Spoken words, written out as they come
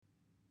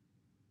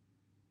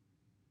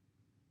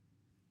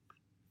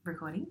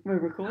recording. We're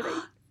recording.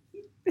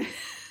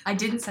 I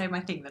didn't say my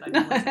thing that I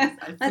didn't want to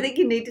say. I think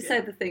you need to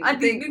say the thing. I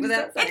think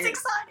without it's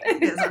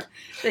exciting.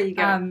 There you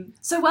go.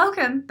 So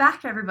welcome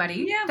back,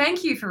 everybody. Yeah.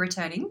 Thank you for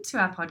returning to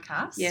our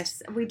podcast.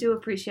 Yes, we do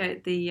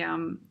appreciate the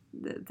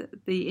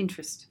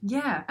interest.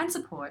 Yeah, and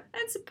support.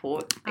 And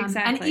support.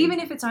 Exactly. And even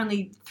if it's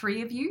only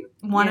 3 of you,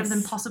 one of them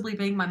Yes. possibly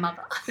being my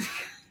mother,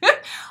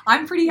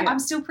 I'm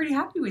still pretty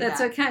happy with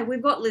That's that. okay.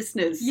 We've got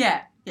listeners.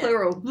 Yeah.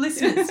 Plural.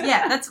 Listeners.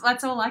 Yeah,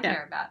 that's all I Yeah.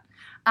 care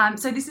about.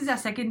 So this is our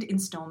second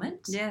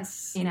installment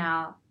Yes. in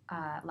our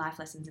Life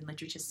Lessons in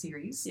Literature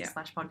series Yeah.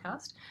 /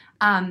 podcast.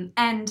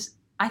 And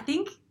I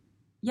think,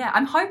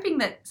 I'm hoping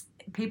that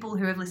people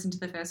who have listened to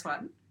the first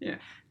one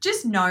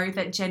just know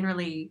that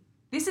generally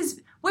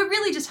we're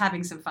really just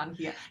having some fun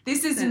here.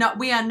 This is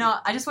we are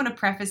not, I just want to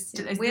preface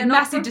to we a are not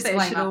massive disclaimer.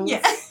 professionals.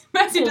 Yeah,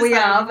 massive Well, we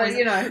disclaimer. are, but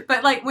you know.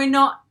 But like we're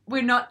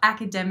not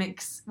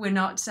academics. We're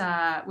not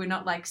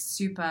like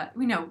super.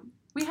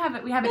 We have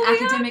an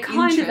academic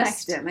kind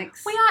interest. of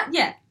academics. We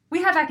are,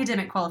 we have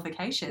academic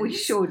qualifications. We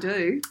sure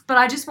do. But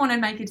I just want to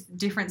make a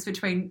difference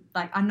between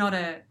I'm not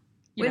a.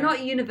 We're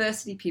not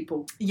university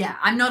people. Yeah,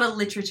 I'm not a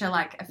literature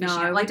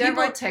aficionado. No, like we don't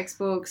write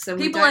textbooks. And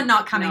people are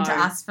not coming to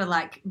us for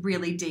like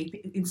really deep,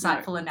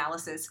 insightful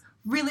analysis.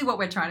 Really, what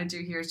we're trying to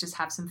do here is just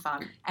have some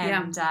fun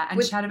and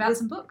chat about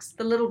some books.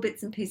 The little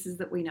bits and pieces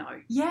that we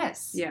know.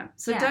 Yes. Yeah.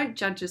 So don't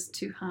judge us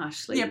too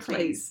harshly, Yeah,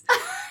 please.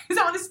 Is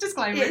that what this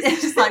disclaimer is? Yeah.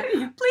 It's just like,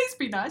 please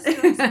be nice to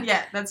us.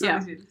 Yeah, that's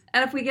what it is.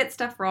 And if we get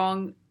stuff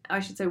wrong,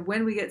 I should say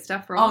when we get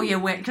stuff wrong. Oh, yeah,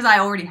 because I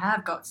already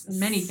have got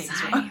many things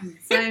wrong.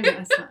 Same.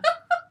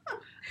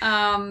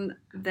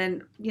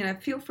 Then,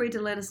 feel free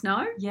to let us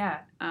know. Yeah.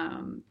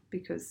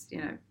 Because,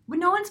 well,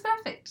 no one's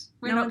perfect.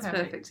 We're no not one's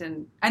perfect.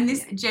 And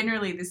this,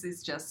 generally, this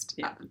is just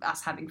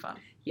us having fun.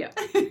 Yeah.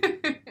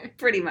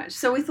 Pretty much.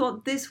 So we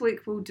thought this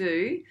week we'll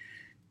do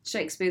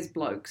Shakespeare's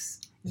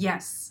Blokes.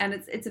 Yes. And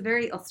it's a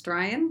very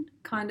Australian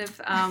kind of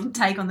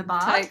take on the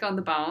bard. Take on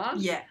the bard.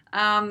 Yeah.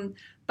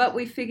 But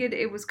we figured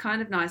it was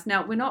kind of nice.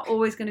 Now, we're not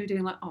always going to be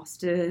doing like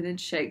Austen and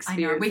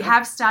Shakespeare. I know. We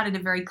have started a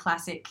very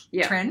classic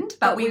trend,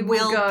 but we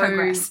will go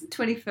progress.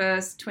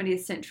 21st, 20th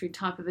century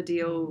type of a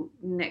deal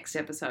next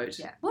episode.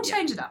 Yeah. We'll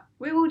change it up.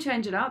 We will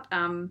change it up.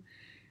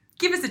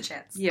 Give us a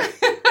chance. Yeah.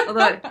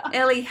 Although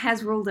Ellie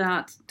has ruled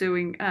out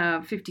doing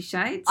 50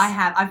 Shades. I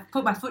have. I've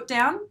put my foot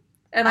down.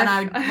 And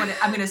I'm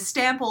going to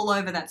stamp all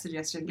over that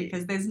suggestion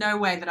because there's no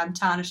way that I'm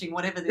tarnishing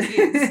whatever this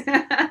is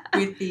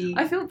with the...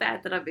 I feel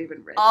bad that I've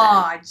even read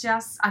that.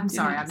 I'm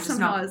sorry. I'm just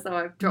somehow as though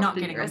I've dropped not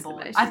getting on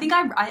board.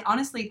 I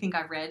honestly think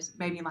I read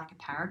maybe like a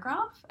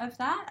paragraph of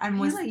that. And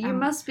really? You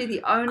must be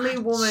the only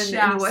woman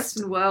in the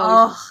Western world.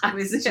 Oh, it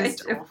was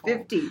just awful.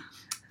 50.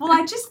 Well,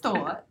 I just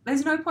thought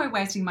there's no point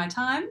wasting my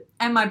time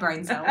and my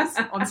brain cells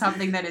on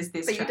something that is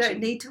this But trashy. you don't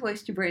need to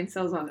waste your brain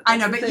cells on it. I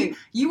know, but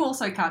you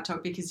also can't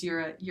talk because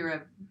you're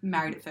a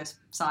Married at First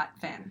Sight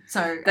fan.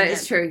 So that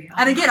is true.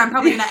 And again, I'm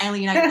probably going to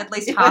alienate at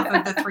least half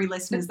of the 3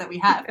 listeners that we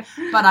have.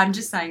 But I'm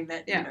just saying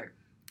that,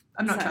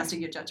 I'm not trusting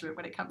your judgment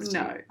when it comes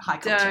to high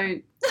culture.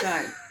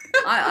 Don't.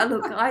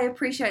 I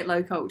appreciate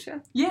low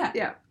culture. Yeah.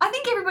 Yeah. I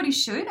think everybody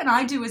should, and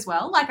I do as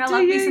well. Like, I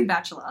love me some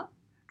Bachelor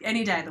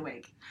any day of the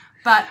week.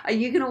 But are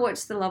you going to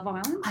watch the Love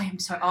Island? I'm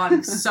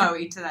so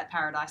into that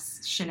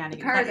Paradise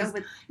shenanigans.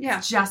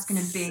 It's just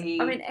going to be...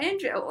 I mean,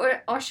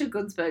 Osher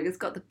Gunsberger's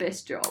got the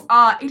best job.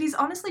 It is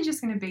honestly just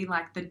going to be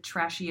like the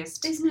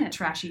trashiest,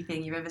 trashy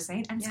thing you've ever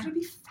seen. And it's going to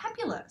be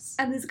fabulous.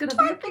 And there's going to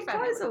be a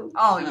proposal.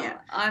 Oh, yeah.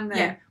 I'm there.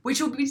 Yeah,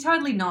 which will be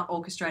totally not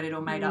orchestrated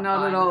or made up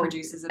by the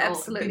producers at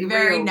Absolutely all.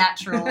 Very real.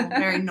 natural,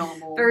 very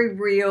normal. Very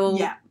real.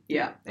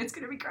 Yeah. It's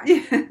going to be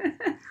great.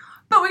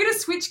 But we're going to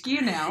switch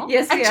gear now.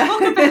 Yes, and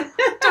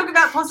talk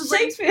about possibly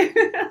Shakespeare.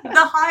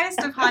 the highest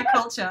of high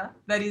culture,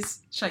 that is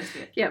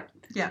Shakespeare. Yep.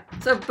 Yeah.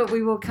 So, but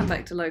we will come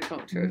back to low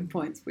culture at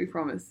points, we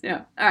promise.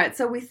 Yeah. All right.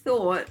 So we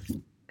thought,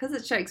 because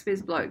it's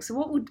Shakespeare's Bloke, so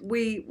what would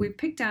we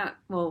picked out,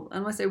 well,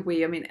 and when I say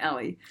we, I mean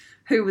Ellie,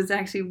 who was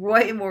actually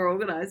way more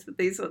organised with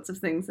these sorts of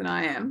things than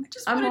I am.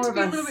 I'm more of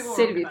a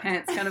seat of your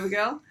pants kind of a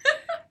girl.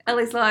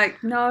 Ellie's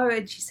like, no,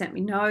 and she sent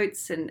me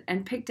notes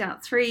and picked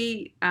out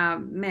 3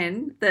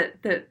 men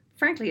that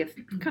frankly are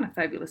kind of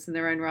fabulous in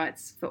their own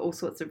rights for all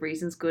sorts of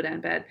reasons, good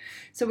and bad.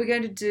 So we're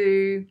going to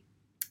do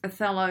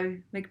Othello,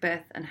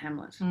 Macbeth, and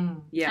Hamlet.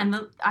 Yeah.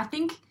 And I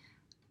think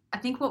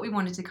what we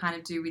wanted to kind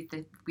of do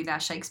with our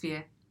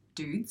Shakespeare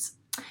dudes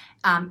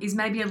is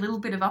maybe a little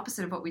bit of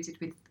opposite of what we did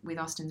with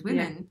Austen's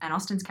women and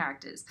Austen's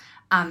characters.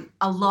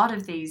 A lot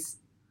of these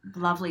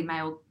lovely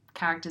male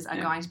characters are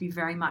going to be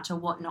very much a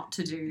what not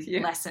to do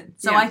lesson.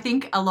 So I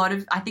think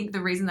the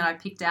reason that I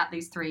picked out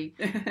these 3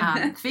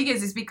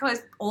 figures is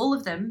because all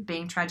of them,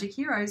 being tragic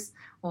heroes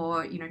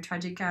or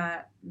tragic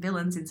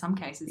villains in some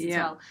cases as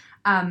well,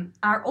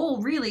 are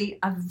all really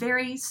a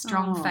very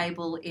strong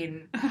fable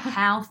in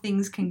how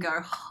things can go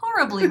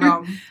horribly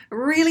wrong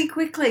really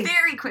quickly,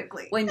 very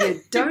quickly when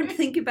you don't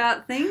think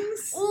about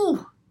things.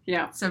 Ooh,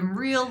 some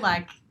real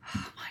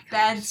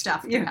bad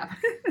stuff can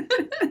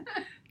happen.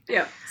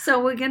 Yeah.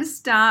 So we're going to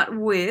start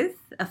with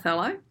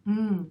Othello.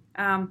 Mm.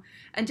 And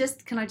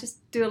can I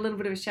just do a little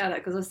bit of a shout out?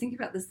 Because I was thinking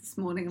about this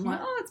morning. I'm like,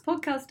 oh, it's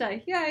podcast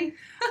day. Yay.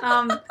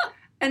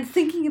 And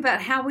thinking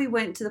about how we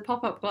went to the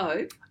Pop-Up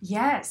Globe.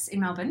 Yes, in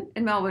Melbourne.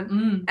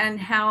 And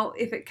how,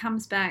 if it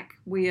comes back,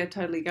 we are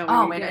totally going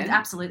again. It's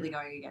absolutely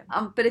going again.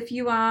 But if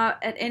you are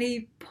at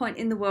any point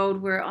in the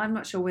world where I'm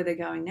not sure where they're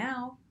going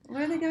now,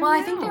 where are they going Well, now?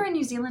 I think they're a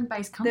New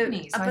Zealand-based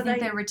company, so I think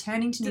they're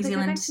returning to New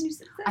Zealand. Go back to New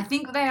Zealand? I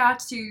think they are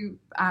to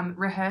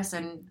rehearse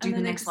and do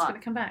the next lot. Going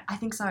to come back. I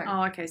think so.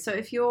 Oh, okay. So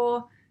if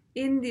you're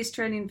in the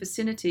Australian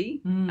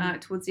vicinity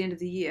towards the end of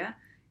the year,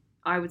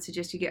 I would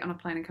suggest you get on a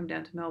plane and come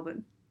down to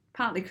Melbourne.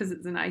 Partly because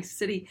it's an ace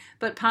city,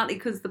 but partly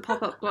because the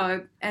Pop-Up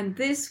Globe and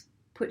this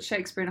put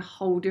Shakespeare in a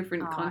whole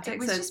different context. It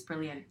was just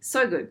brilliant.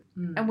 So good.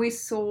 And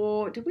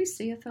did we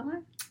see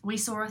Othello? We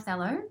saw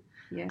Othello.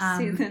 Yes.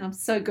 I'm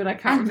so good I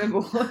can't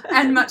remember.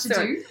 And Much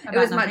Ado. It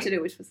was Much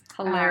Ado, which was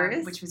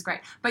hilarious. Which was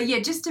great. But yeah,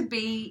 just to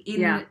be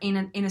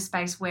in a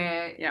space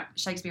where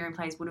Shakespearean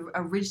plays would have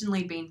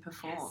originally been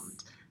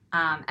performed.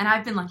 Yes. And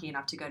I've been lucky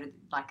enough to go to,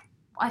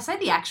 I say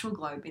the actual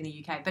Globe in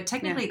the UK, but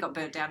technically it got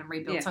burnt down and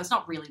rebuilt, so it's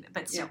not really,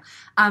 but still.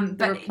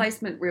 The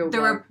replacement real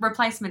Globe. The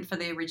replacement for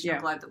the original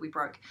Globe that we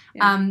broke.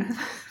 Yeah.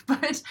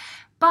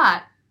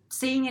 But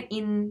seeing it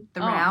in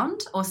the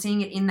round or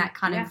seeing it in that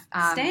kind of...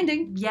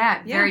 standing.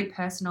 Very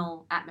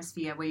personal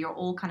atmosphere where you're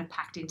all kind of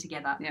packed in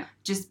together. Yeah.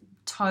 Just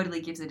totally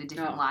gives it a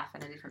different life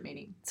and a different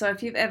meaning. So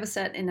if you've ever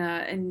sat in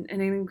an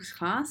English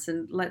class,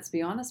 and let's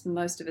be honest,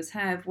 most of us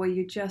have, where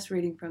you're just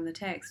reading from the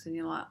text and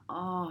you're like,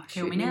 oh,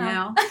 kill me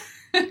now.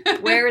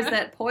 Where is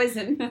that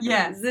poison?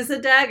 Yeah. Is this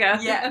a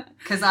dagger? Yeah,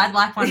 because I'd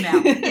like one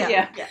now.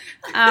 Yeah.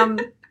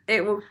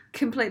 It will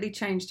completely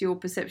change your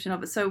perception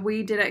of it. So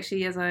we did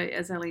actually, as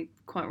Ellie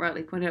quite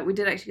rightly pointed out, we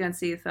did actually go and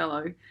see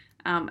Othello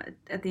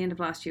at the end of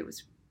last year. It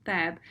was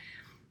fab.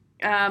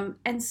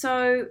 And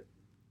so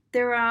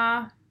there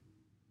are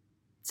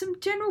some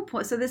general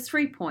points. So there's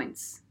 3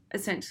 points,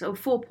 essentially, or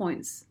 4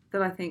 points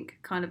that I think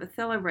kind of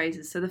Othello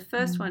raises. So the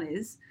first one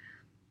is,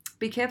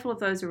 be careful of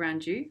those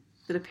around you,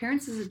 that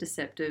appearances are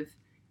deceptive,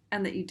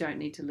 and that you don't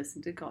need to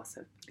listen to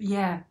gossip.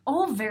 Yeah.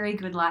 All very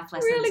good life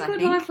lessons, Really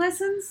good life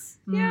lessons.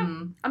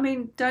 Yeah. I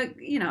mean,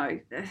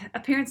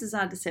 appearances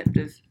are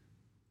deceptive.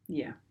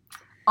 Yeah.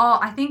 Oh,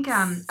 I think...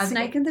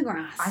 Snake in the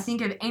grass. I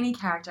think of any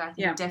character, I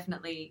think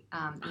definitely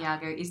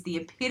Iago is the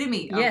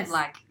epitome of,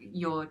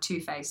 your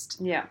two-faced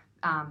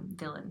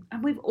villain.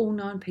 And we've all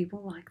known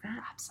people like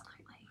that. Absolutely.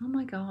 Oh,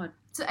 my God.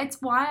 So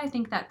it's why I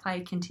think that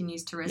play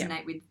continues to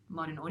resonate with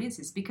modern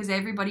audiences, because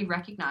everybody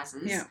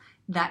recognises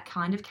that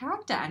kind of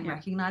character and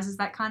recognises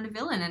that kind of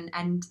villain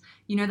and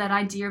that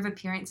idea of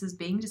appearances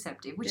being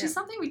deceptive, which is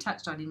something we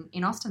touched on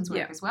in Austen's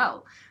work as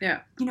well.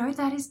 Yeah.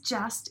 That is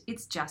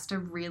just a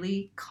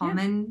really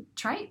common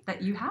trait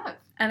that you have.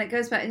 And it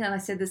goes back, and I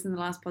said this in the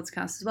last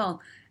podcast as well,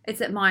 it's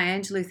that Maya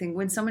Angelou thing.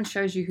 When someone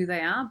shows you who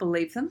they are,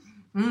 believe them.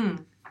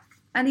 Mm.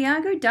 And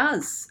Iago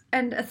does.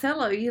 And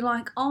Othello, you're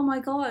like, oh my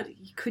God,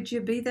 could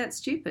you be that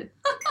stupid?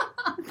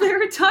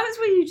 There are times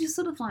where you just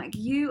sort of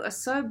you are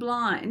so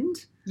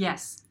blind.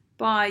 Yes.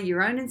 By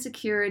your own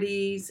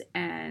insecurities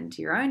and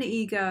your own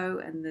ego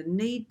and the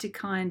need to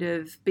kind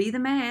of be the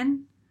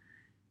man,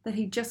 that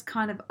he just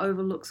kind of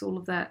overlooks all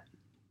of that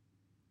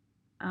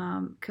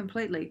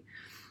completely.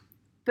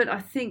 But I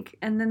think,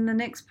 and then the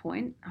next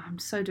point, I'm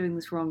so doing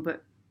this wrong,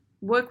 but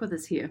work with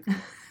us here.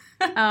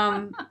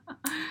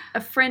 A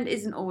friend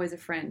isn't always a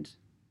friend.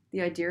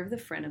 The idea of the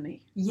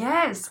frenemy.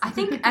 Yes, I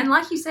think, and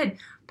like you said,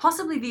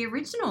 possibly the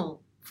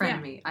original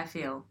frenemy, I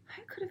feel.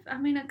 Who could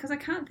have, because I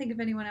can't think of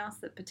anyone else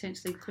that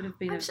potentially could have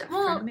been a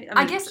frenemy.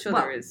 I guess sure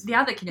there is. The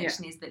other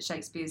connection is that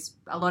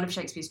a lot of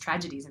Shakespeare's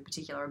tragedies in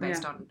particular are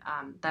based on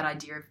that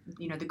idea of,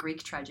 the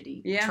Greek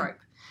tragedy trope.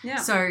 Yeah.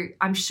 So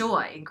I'm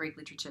sure in Greek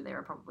literature there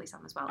are probably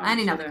some as well, and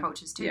in other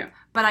cultures too. Yeah.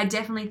 But I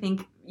definitely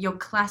think your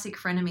classic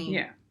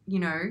frenemy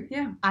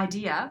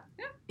idea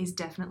is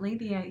definitely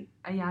the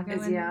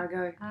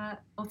Iago and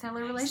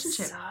Othello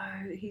relationship.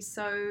 He's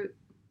so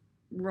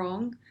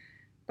wrong,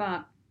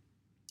 but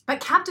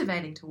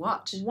captivating to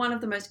watch. One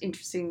of the most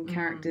interesting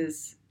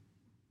characters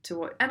to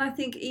watch. And I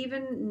think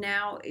even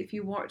now, if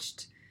you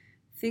watched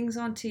things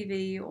on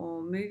TV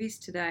or movies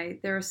today,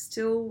 there are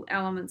still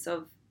elements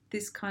of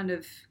this kind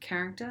of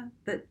character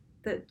that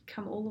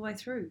come all the way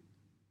through,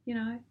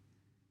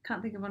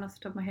 Can't think of one off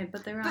the top of my head,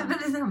 but there are. But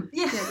there's them.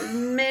 Yeah. There's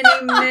many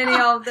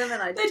of them.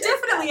 And they're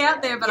definitely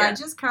out there, but I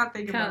just can't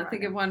think of one. Can't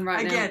think of one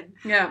right now. Again.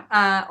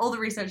 Yeah. All the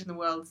research in the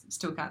world,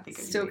 still can't think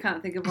of Still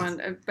can't think of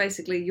one.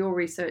 Basically, your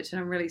research,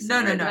 and I'm really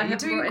sorry. No. You're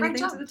doing a great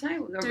job. To the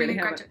table.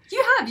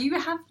 You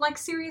have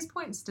serious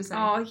points to say.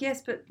 Oh,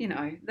 yes, but,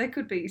 they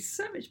could be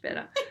so much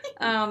better.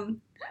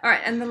 All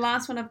right, and the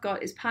last one I've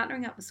got is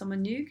partnering up with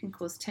someone new can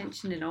cause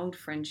tension in old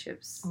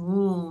friendships.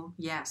 Oh,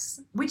 yes.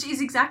 Which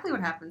is exactly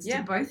what happens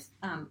to both.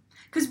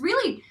 Because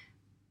really,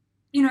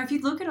 if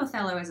you look at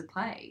Othello as a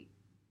play,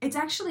 it's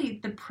actually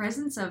the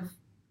presence of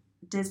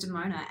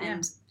Desdemona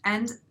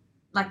and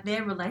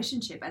their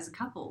relationship as a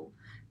couple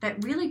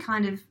that really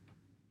kind of,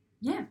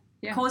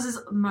 Yeah. causes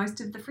most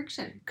of the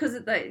friction. Because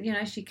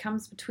she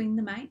comes between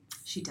the mates.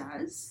 She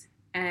does.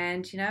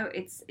 And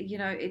it's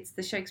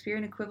the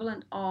Shakespearean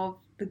equivalent of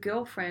the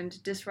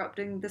girlfriend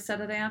disrupting the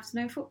Saturday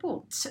afternoon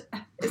football,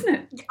 isn't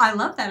it? I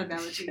love that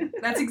analogy.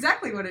 That's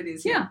exactly what it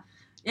is. Yeah.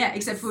 Yeah,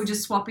 except we'll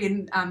just swap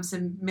in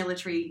some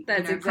military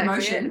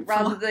promotion it,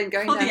 rather than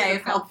going down the to the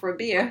AFL pub for a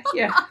beer.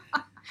 Yeah.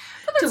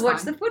 To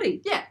watch the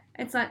footy. Yeah.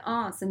 It's like,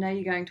 so now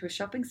you're going to a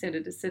shopping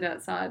centre to sit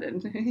outside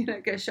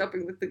and go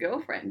shopping with the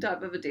girlfriend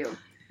type of a deal.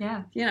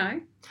 Yeah.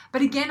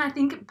 But again, I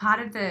think part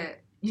of the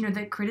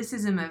the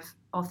criticism of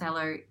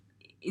Othello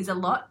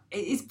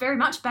is very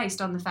much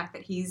based on the fact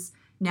that he's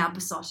now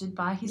besotted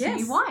by his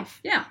new wife.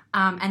 Yeah.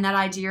 And that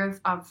idea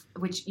of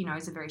which,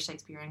 is a very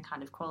Shakespearean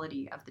kind of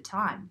quality of the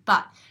time.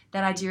 But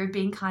that idea of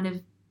being kind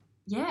of,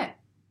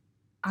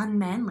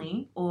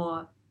 unmanly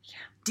or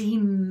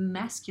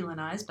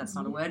demasculinized, that's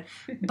not a word,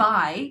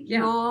 by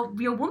your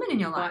woman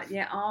in your life.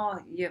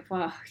 But,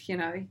 well,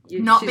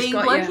 not being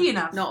blokey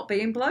enough. Not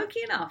being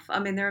blokey enough. I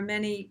mean, there are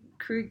many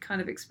crude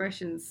kind of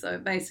expressions, so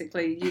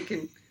basically you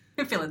can...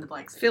 Fill in the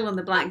blanks. Fill in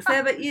the blanks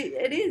there, but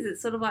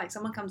it's sort of like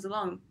someone comes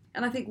along.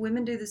 And I think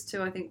women do this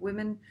too. I think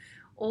women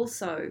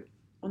also,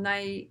 when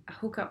they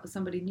hook up with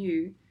somebody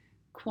new,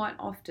 quite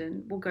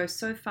often will go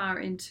so far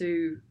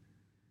into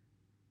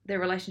their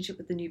relationship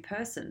with the new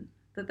person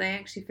that they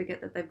actually forget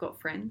that they've got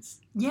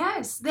friends.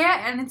 Yes,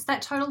 and it's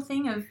that total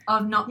thing of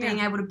not being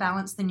able to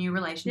balance the new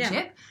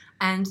relationship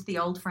and the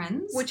old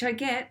friends. Which I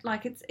get,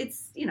 like it's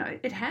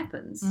it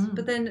happens.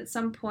 But then at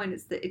some point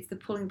it's the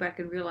pulling back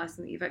and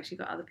realising that you've actually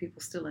got other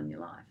people still in your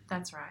life.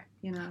 That's right.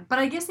 But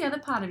I guess the other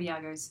part of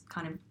Iago's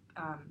kind of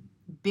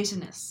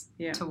bitterness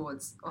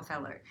towards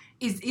Othello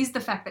is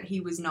the fact that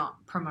he was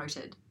not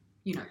promoted,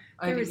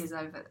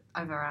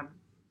 over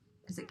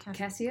is it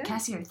Cassio?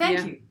 Cassio,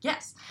 thank you.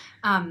 Yes.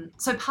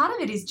 So part of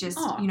it is just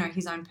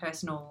his own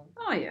personal.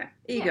 Oh yeah,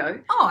 ego. Yeah.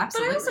 Oh,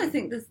 absolutely. But I also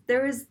think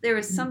there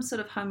is some sort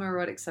of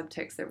homoerotic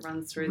subtext that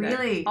runs through that.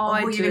 Really?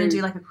 You're going to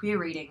do like a queer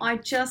reading. I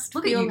just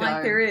feel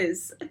like there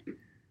is,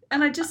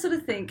 and I just sort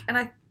of think, and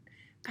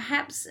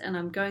and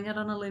I'm going out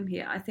on a limb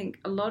here. I think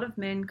a lot of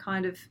men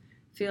kind of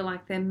feel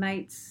like their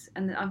mates,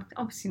 and I'm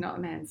obviously not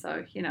a man,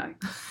 so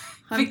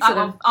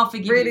I'll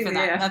forgive you for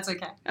that. That's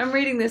okay. I'm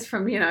reading this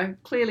from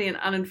clearly an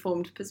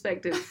uninformed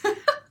perspective.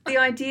 The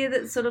idea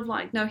that sort of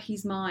like, no,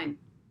 he's mine.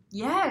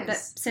 Yes.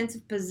 That sense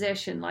of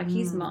possession, like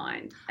he's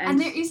mine. And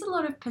there is a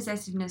lot of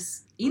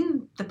possessiveness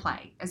in the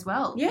play as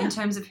well, in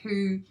terms of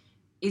who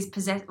is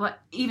possessed. Well,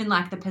 even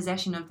like the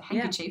possession of the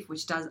handkerchief,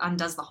 which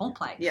undoes the whole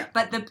play. Yeah.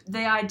 But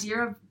the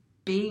idea of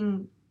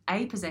being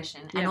a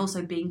possession and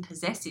also being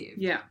possessive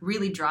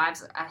really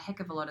drives a heck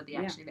of a lot of the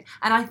action there.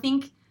 And I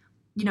think,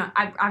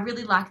 I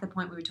really like the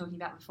point we were talking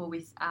about before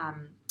with,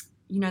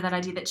 that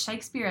idea that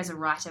Shakespeare as a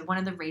writer, one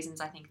of the reasons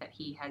I think that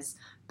he has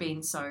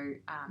been so,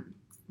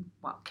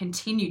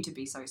 continued to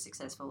be so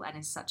successful and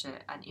is such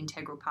an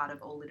integral part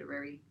of all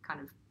literary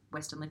kind of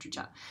Western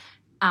literature,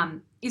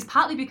 is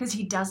partly because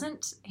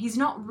he's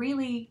not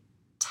really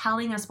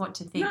telling us what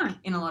to think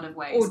in a lot of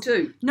ways. Or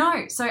do.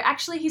 No. So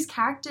actually his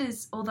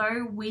characters,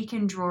 although we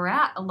can draw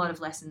out a lot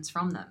of lessons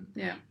from them,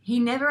 he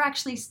never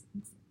actually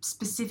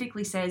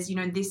specifically says,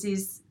 this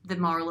is the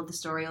moral of the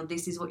story, or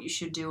this is what you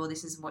should do, or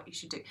this is what you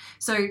should do.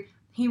 So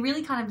he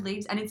really kind of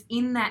leaves, and it's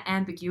in that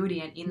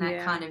ambiguity and in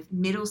that kind of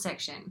middle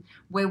section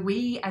where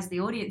we as the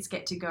audience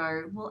get to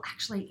go, well,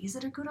 actually, is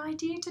it a good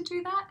idea to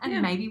do that?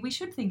 And maybe we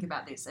should think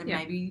about this. And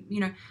maybe,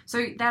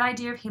 so that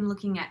idea of him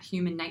looking at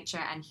human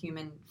nature and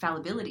human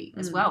fallibility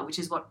as well, which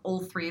is what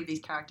all three of these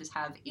characters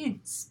have in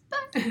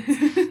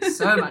spades.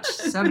 So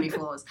many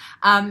flaws.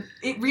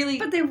 It really...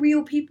 But they're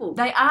real people.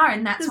 They are,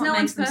 and that's what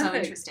makes them so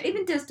interesting.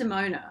 Even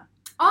Desdemona.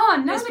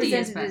 Oh, nobody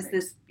is presented as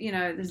this,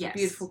 this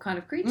beautiful kind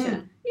of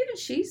creature. Even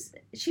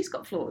she's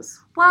got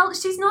flaws. Well,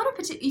 she's not a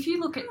particular. If you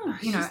look at,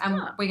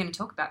 and we're going to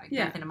talk about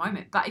Macbeth in a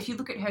moment, but if you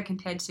look at her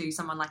compared to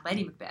someone like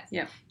Lady Macbeth,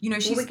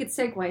 she's. Well, we could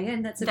segue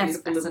in. That's a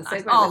beautiful little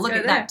segue. Oh, look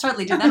at that!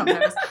 Totally did that on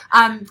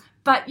purpose.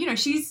 But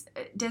she's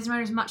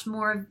Desdemona is much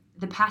more of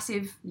the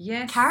passive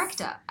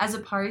character as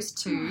opposed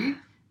to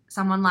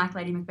someone like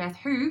Lady Macbeth,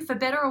 who, for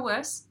better or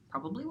worse,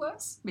 probably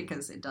worse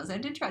because it does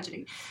end in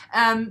tragedy,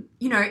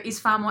 is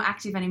far more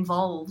active and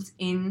involved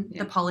in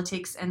the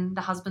politics and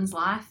the husband's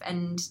life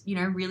and,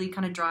 really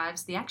kind of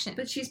drives the action.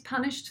 But she's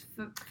punished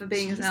for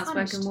being an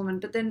outspoken woman,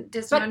 but then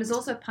Desdemona is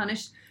also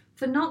punished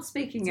for not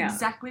speaking out.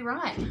 Exactly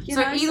right.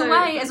 Either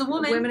way, as a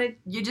woman,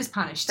 you're just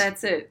punished.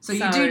 That's it. So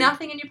you do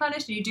nothing and you're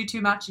punished, and you do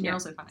too much and you're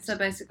also punished. So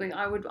basically,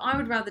 I would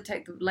rather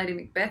take the Lady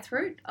Macbeth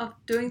route of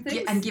doing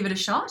things. And give it a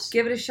shot.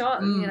 Give it a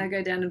shot and,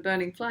 go down in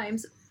burning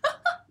flames.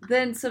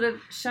 Then sort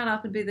of shut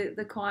up and be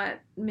the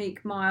quiet,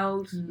 meek,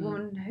 mild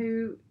woman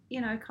who,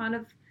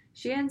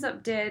 she ends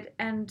up dead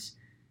and,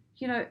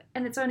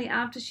 and it's only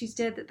after she's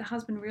dead that the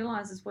husband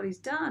realises what he's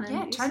done.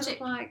 And tragic.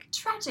 Sort of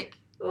tragic.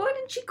 Why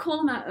didn't she call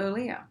him out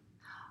earlier?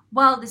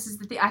 Well, this is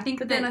the thing. I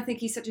think then I think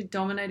he's such a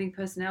dominating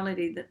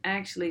personality that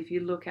actually, if you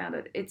look at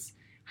it, it's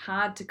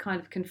hard to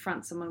kind of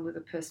confront someone with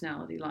a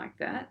personality like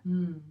that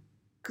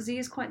because he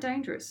is quite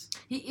dangerous.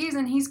 He is,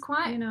 and he's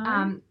quite...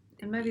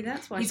 And maybe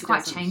that's why he's she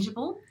quite doesn't.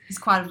 changeable. He's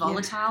quite a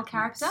volatile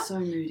character. So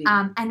moody.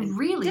 And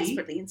really...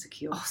 desperately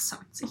insecure. Oh, so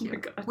insecure. Oh my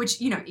God. Which,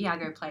 you know,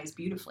 Iago plays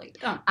beautifully.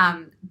 Oh.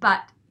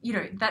 But, you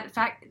know, that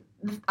fact,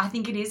 I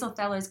think it is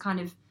Othello's kind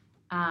of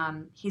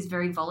his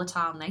very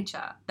volatile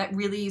nature that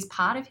really is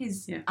part of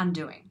his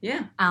undoing.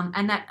 Yeah.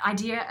 And that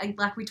idea,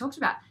 like we talked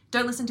about,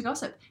 don't listen to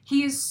gossip.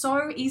 He is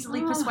so easily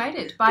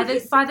persuaded by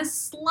the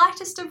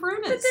slightest of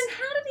rumours. But then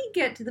how did he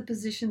get to the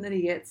position that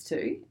he gets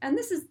to? And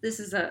this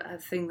is a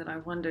thing that I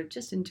wonder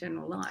just in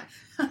general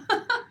life.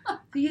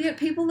 You get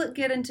people that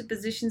get into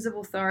positions of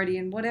authority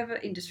in whatever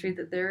industry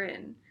that they're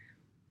in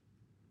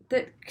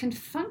that can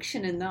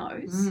function in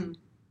those,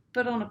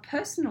 but on a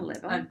personal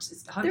level,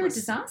 they're a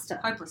disaster.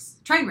 Hopeless.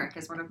 Train wreck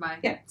is one of my...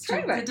 Yeah,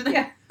 train wreck. today.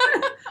 Yeah.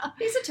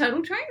 He's a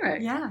total train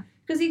wreck. Yeah.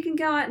 Because he can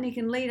go out and he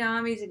can lead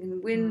armies, he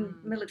can win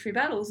military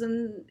battles,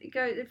 and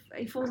if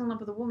he falls in love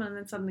with a woman, and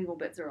then suddenly all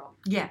bets are off.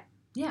 Yeah,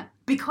 yeah.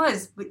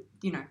 Because,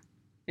 you know,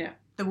 yeah,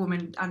 the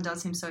woman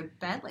undoes him so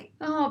badly.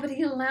 Oh, but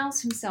he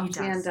allows himself to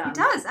be undone. He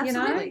does,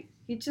 absolutely. You know?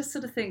 You just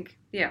sort of think,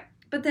 yeah.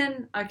 But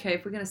then, okay,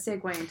 if we're going to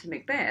segue into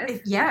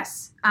Macbeth.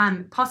 Yes,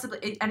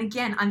 possibly. And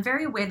again, I'm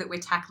very aware that we're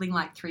tackling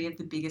like 3 of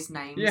the biggest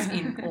names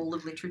in all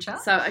of literature.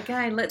 So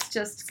again, let's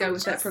just go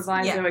with that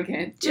proviso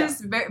again.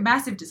 Just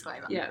massive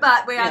disclaimer. Yeah.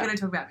 But we are going to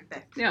talk about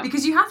Macbeth. Yeah.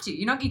 Because you have to.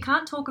 You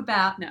can't talk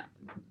about, No.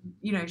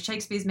 you know,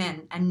 Shakespeare's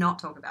men and not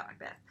talk about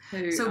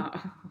Macbeth. So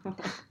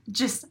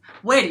just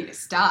where do you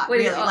start,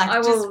 really?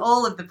 Just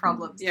all of the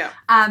problems. Yeah.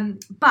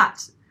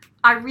 But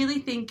I really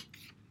think,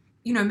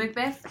 you know,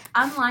 Macbeth,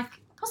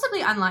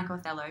 possibly unlike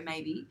Othello,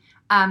 maybe,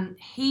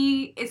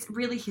 it's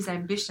really his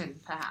ambition,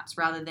 perhaps,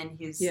 rather than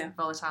his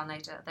volatile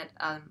nature. That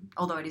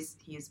although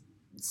he is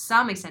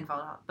some extent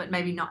volatile, but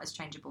maybe not as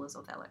changeable as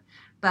Othello.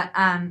 But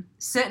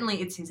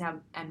certainly, it's his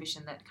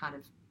ambition that kind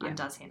of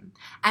undoes him.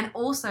 And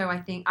also,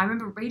 I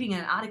remember reading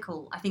an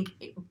article.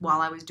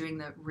 While I was doing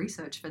the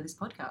research for this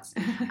podcast.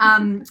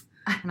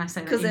 And I say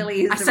that because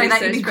Ellie is I say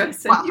that in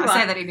person. Well, I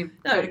say that in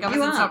inverted commas.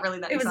 It's not really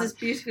that. It was this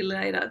beautifully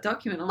laid out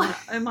document. I'm like,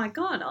 oh my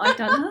God, I've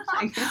done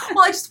nothing.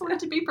 Well, I just wanted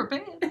to be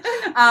prepared.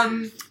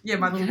 My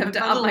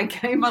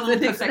little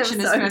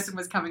perfectionist person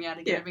was coming out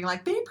again and being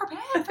like, be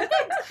prepared for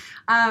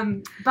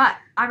things. But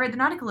I read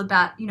an article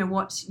about, you know,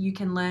 what you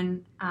can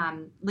learn,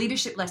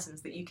 leadership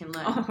lessons that you can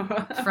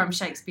learn from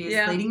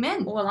Shakespeare's leading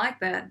men. Oh, I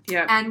like that.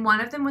 Yeah. And one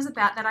of them was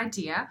about that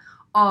idea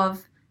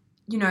of,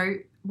 you know,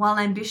 while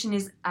ambition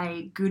is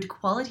a good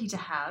quality to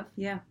have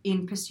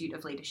in pursuit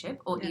of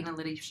leadership or in a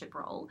leadership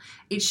role,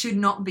 it should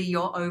not be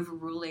your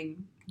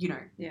overruling, you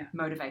know,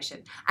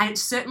 motivation. And it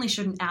certainly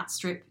shouldn't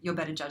outstrip your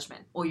better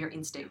judgment or your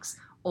instincts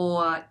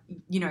or,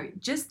 you know,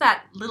 just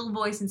that little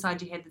voice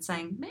inside your head that's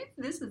saying, maybe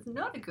this is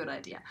not a good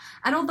idea.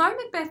 And although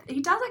Macbeth,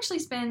 he does actually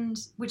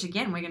spend, which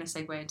again, we're going to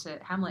segue into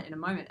Hamlet in a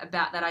moment,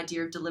 about that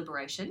idea of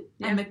deliberation.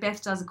 Yeah. And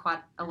Macbeth does quite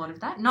a lot of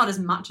that. Not as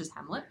much as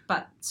Hamlet,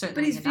 but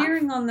certainly But he's enough.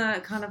 veering on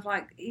the kind of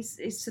like,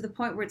 he's to the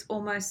point where it's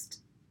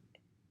almost,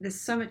 there's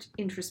so much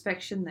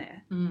introspection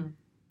there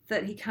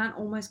that he can't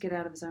almost get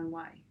out of his own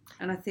way.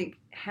 And I think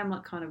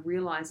Hamlet kind of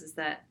realises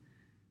that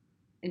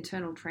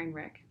internal train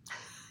wreck.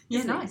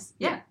 Yeah, nice.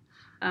 Yeah.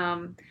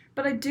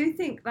 But I do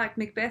think like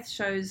Macbeth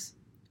shows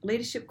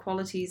leadership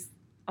qualities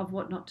of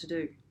what not to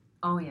do.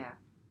 Oh yeah.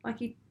 Like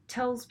he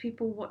tells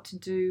people what to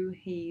do.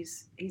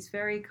 He's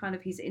very kind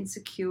of, he's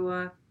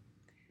insecure.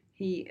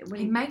 He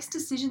makes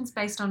decisions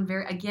based on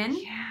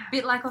a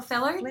bit like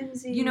Othello.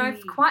 Flimsy. You know,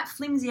 quite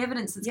flimsy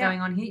evidence that's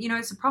going on here. You know,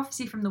 it's a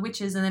prophecy from the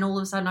witches and then all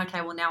of a sudden, okay,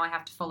 well now I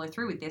have to follow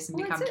through with this and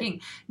become king.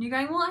 And you're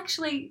going, well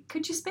actually,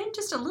 could you spend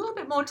just a little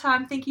bit more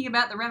time thinking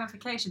about the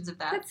ramifications of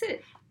that? That's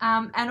it.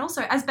 And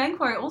also, as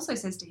Banquo also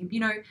says to him, you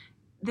know,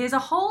 there's a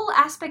whole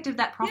aspect of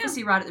that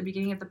prophecy right at the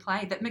beginning of the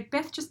play that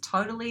Macbeth just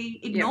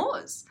totally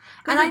ignores.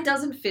 And it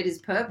doesn't fit his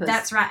purpose.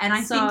 That's right. And I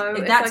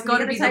think that's got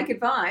to be take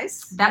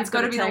advice. That's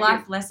got to be the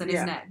life lesson,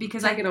 isn't it?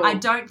 Because I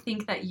don't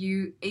think that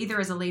you, either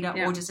as a leader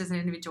or just as an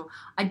individual,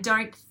 I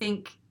don't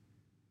think,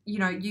 you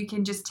know, you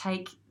can just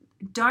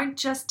don't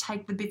just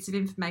take the bits of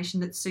information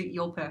that suit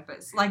your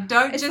purpose. Like,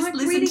 don't it's just like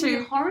listen reading to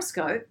your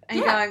horoscope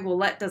and going, well,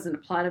 that doesn't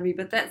apply to me,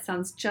 but that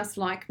sounds just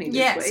like me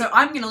this week. So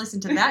I'm going to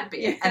listen to that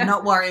bit and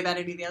not worry about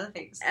any of the other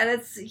things. And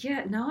it's,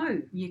 no.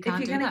 You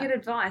can't if you're going to get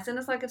advice, and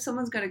it's like if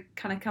someone's going to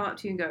kind of come up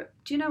to you and go,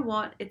 do you know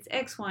what? It's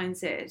X, Y, and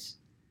Z.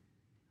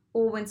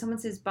 Or when someone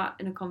says but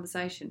in a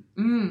conversation,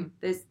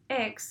 there's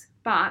X,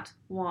 but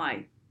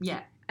Y. Yeah.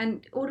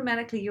 And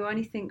automatically you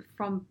only think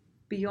from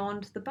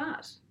beyond the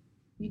but.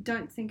 You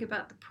don't think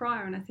about the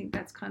prior, and I think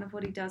that's kind of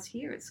what he does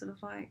here. It's sort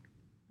of like,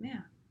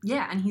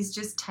 yeah, and he's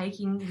just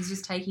taking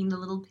the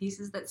little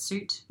pieces that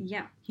suit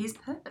his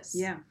purpose.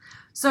 Yeah.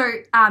 So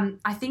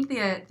I think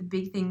the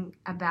big thing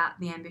about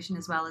the ambition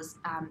as well is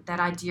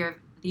that idea of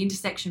the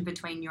intersection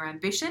between your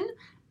ambition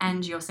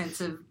and your sense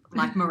of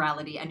like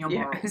morality and your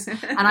morals.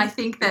 And I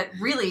think that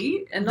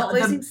really and not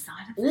losing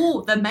sight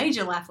of it. The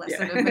major life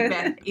lesson of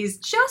Macbeth is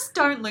just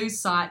don't lose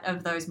sight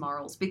of those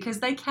morals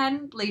because they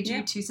can lead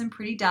you to some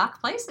pretty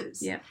dark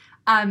places. Yeah.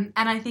 And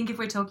I think if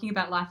we're talking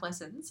about life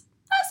lessons,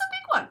 that's a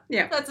big one.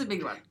 Yeah. That's a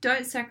big one.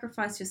 Don't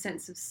sacrifice your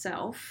sense of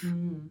self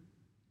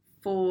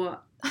for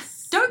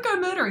Don't go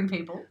murdering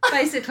people.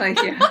 basically,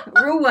 yeah.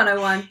 Rule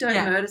 101, don't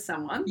Yeah. murder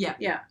someone. Yeah.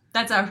 Yeah.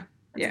 That's our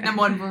Yeah.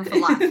 number one rule for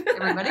life,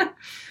 everybody.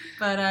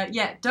 But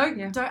don't.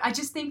 Yeah. I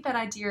just think that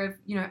idea of,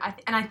 you know,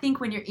 I think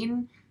when you're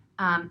in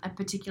a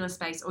particular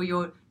space or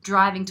you're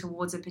driving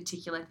towards a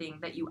particular thing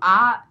that you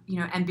are, you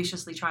know,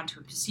 ambitiously trying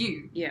to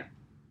pursue. Yeah.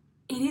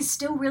 It is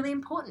still really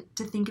important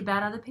to think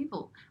about other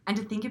people and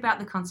to think about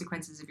the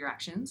consequences of your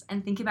actions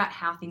and think about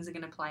how things are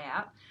going to play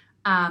out.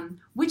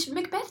 Which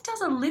Macbeth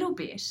does a little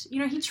bit. You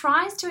know, he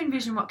tries to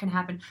envision what can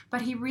happen,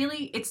 but he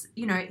really,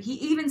 he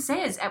even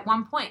says at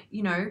one point,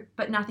 you know,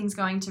 but nothing's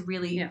going to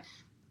really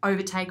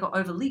overtake or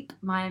overleap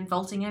my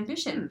vaulting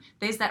ambition.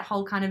 There's that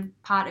whole kind of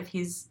part of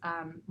his,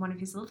 one of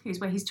his soliloquies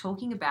where he's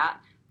talking about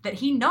that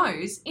he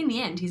knows in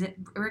the end,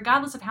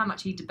 regardless of how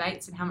much he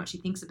debates and how much he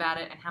thinks about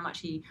it and how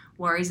much he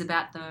worries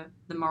about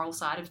the moral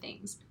side of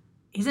things,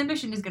 his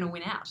ambition is going to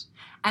win out.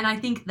 And I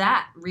think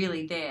that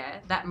really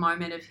that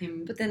moment of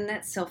him... But then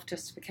that's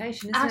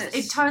self-justification, isn't it?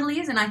 It totally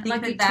is. And I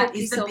think like that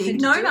is the big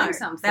no-no.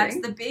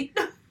 That's the big...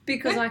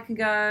 Because I can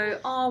go,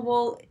 oh,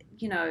 well,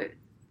 you know,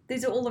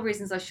 these are all the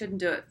reasons I shouldn't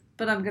do it,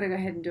 but I'm going to go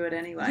ahead and do it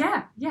anyway.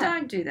 Yeah.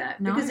 Don't do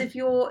that. No. Because if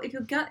your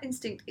gut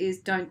instinct is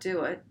don't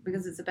do it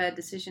because it's a bad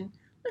decision,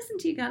 listen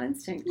to your gut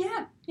instinct.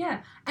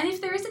 Yeah. And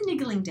if there is a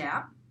niggling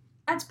doubt,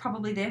 that's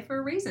probably there for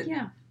a reason.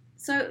 Yeah.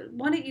 So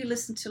why don't you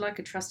listen to like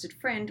a trusted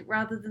friend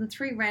rather than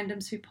 3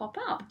 randoms who pop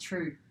up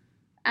True.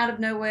 out of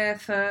nowhere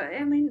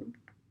and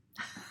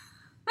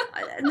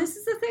this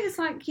is the thing, it's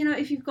like, you know,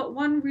 if you've got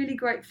one really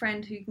great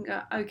friend who can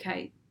go,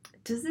 okay,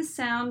 does this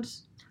sound...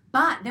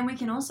 But then we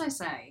can also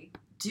say,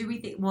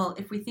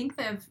 if we think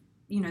of,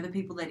 you know, the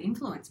people that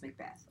influence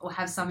Macbeth or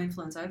have some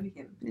influence over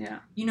him,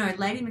 you know,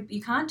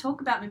 you can't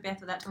talk about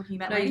Macbeth without talking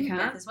about Lady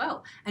Macbeth as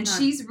well. And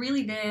she's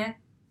really there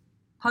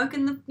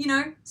stoking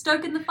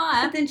the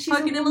fire, but then she's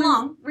poking him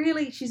along.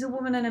 Really, she's a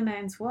woman in a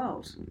man's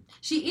world.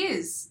 She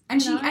is.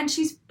 And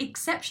she's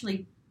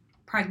exceptionally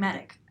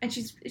pragmatic. And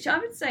I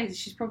would say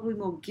she's probably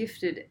more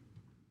gifted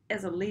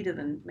as a leader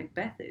than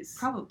Macbeth is.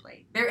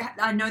 Probably.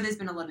 I know there's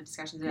been a lot of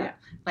discussions about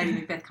Lady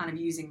Macbeth kind of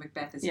using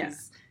Macbeth as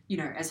his, you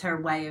know, as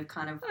her way of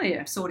kind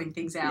of sorting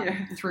things out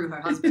through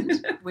her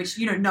husband, which,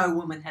 you know, no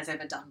woman has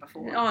ever done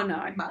before. Oh,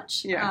 no.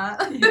 Much. Yeah.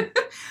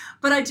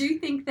 But I do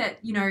think that,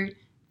 you know,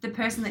 the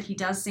person that he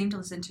does seem to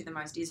listen to the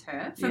most is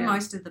her for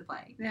most of the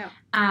play. Yeah.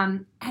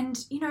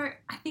 And, you know,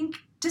 I think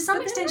to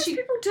some extent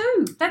people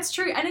do. That's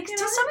true. And to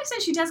some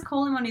extent she does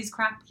call him on his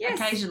crap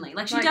occasionally.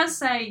 Like she does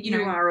say,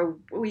 you are a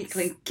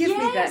weakling. Give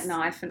me that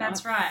knife. And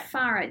that's right.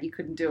 Far out, you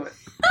couldn't do it.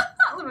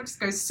 Let me just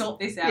go sort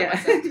this out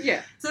myself.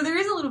 Yeah. So there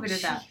is a little bit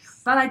of that.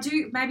 But I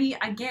do, maybe,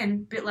 again, a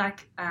bit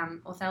like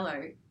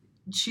Othello,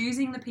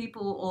 choosing the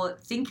people or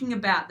thinking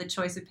about the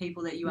choice of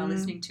people that you are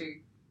listening to,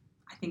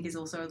 I think is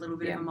also a little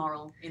bit of a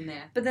moral in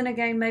there. But then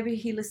again, maybe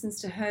he listens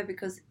to her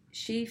because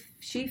she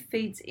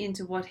feeds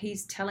into what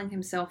he's telling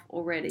himself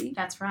already.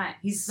 That's right.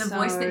 He's the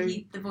voice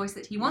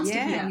that he wants to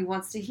hear. Yeah, he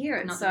wants to hear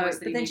it. Not the voice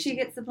that but then she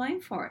gets the blame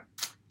for it.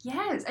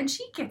 Yes, and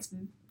she gets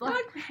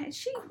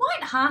she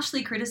quite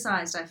harshly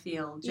criticised, I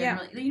feel,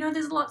 generally. Yeah. You know,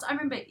 there's lots... I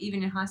remember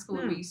even in high school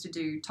when we used to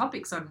do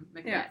topics on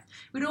Macbeth,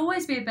 it would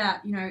always be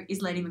about, you know,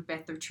 is Lady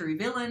Macbeth the true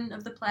villain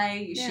of the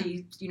play? Is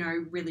she, you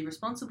know, really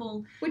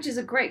responsible? Which is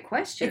a great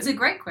question. It's a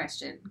great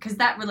question, because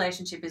that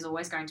relationship is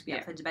always going to be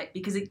up for debate,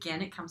 because,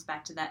 again, it comes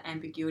back to that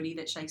ambiguity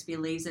that Shakespeare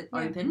leaves it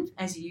open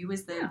as you,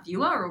 as the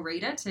viewer or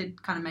reader, to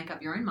kind of make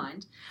up your own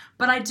mind.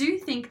 But I do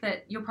think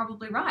that you're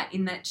probably right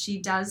in that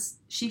she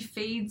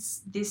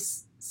feeds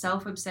this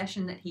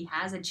self-obsession that he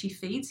has, and she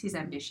feeds his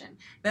ambition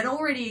that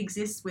already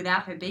exists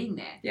without her being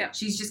there. Yeah.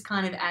 She's just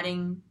kind of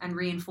adding and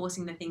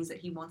reinforcing the things that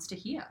he wants to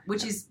hear,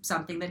 which is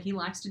something that he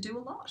likes to do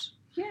a lot.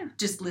 Yeah.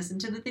 Just listen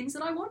to the things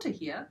that I want to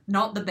hear,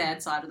 not the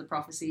bad side of the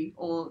prophecy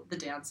or the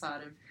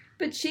downside of...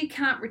 But she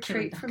can't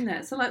retreat from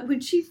that. So like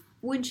when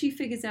she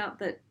figures out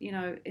that, you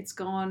know, it's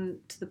gone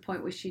to the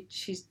point where she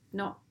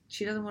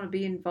doesn't want to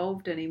be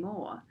involved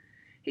anymore,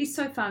 he's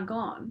so far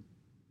gone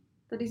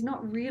that he's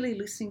not really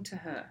listening to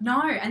her.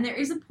 No, and there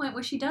is a point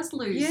where she does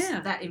lose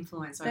that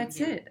influence over him. That's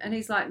it. And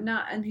he's like,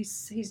 no, and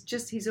he's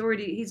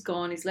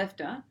gone, he's left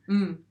her.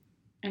 Mm.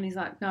 And he's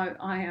like, no,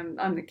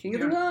 I'm the king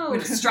of the world. I'm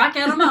going to strike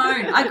out on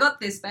my own. I got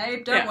this,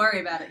 babe. Don't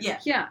worry about it. Yeah.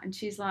 Yeah, and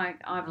she's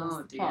like, I've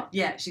lost the plot.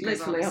 Yeah, she goes,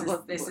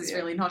 this is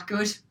really not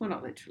good. Well,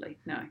 not literally,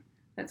 no.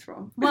 That's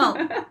wrong. Well,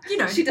 you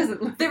know, she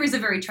doesn't. There is a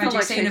very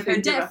tragic scene of her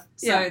death,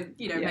 so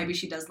you know maybe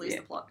she does lose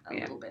the plot a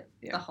little bit.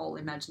 Yeah. The whole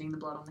imagining the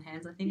blood on the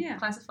hands, I think,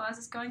 classifies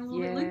as going a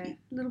little bit loopy.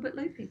 A little bit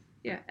loopy.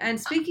 Yeah. And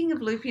speaking of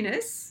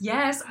loopiness,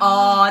 yes.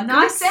 Oh,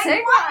 nice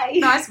segue.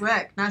 Nice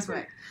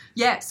work.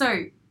 Yeah.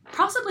 So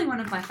possibly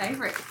one of my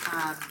favorite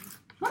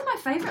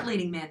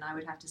leading men, I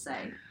would have to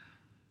say.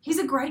 He's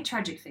a great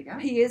tragic figure.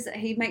 He is.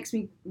 He makes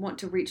me want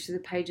to reach through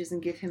the pages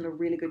and give him a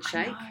really good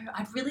shake. I know.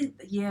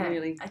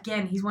 Really.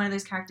 Again, he's one of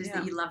those characters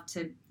that you love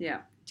to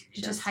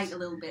just hate a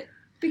little bit.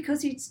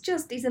 Because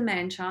he's a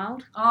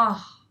man-child.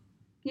 Oh.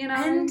 You know?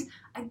 And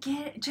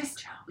again,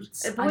 just...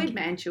 Avoid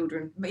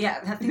man-children. But yeah,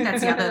 I think that's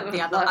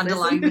the other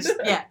underlying...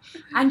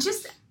 And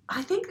just,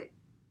 I think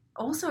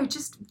also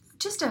just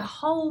just a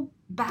whole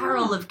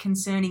barrel of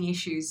concerning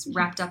issues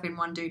wrapped up in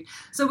one dude.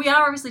 So we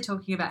are obviously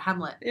talking about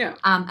Hamlet. Yeah.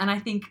 And I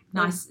think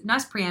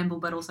nice preamble,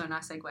 but also a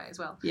nice segue as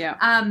well. Yeah.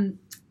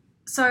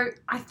 So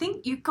I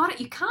think you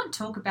can't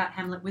talk about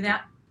Hamlet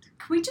without,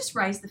 can we just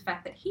raise the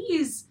fact that he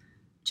is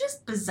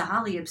just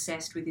bizarrely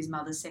obsessed with his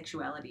mother's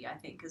sexuality, I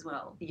think, as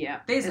well.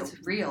 Yeah. There's It's a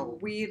real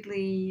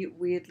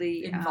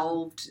weirdly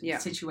involved yeah.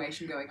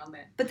 situation going on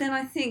there. But then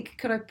I think,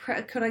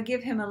 could I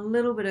give him a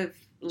little bit of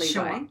leeway?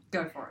 Sure,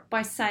 go for it.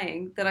 By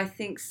saying that I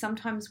think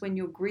sometimes when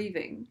you're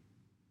grieving,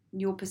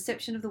 your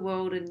perception of the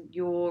world and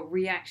your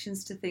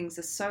reactions to things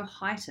are so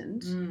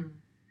heightened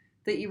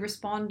that you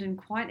respond in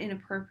quite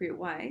inappropriate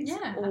ways.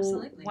 Yeah, or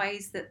absolutely.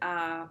 ways that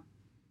are,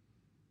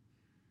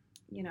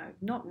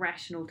 not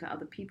rational to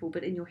other people,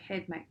 but in your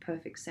head make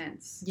perfect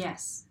sense.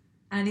 Yes.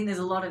 And I think there's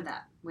a lot of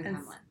that with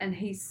Hamlet. And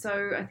he's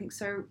so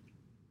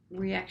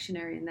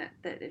reactionary in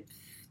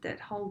that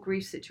whole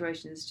grief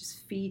situation is just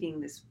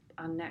feeding this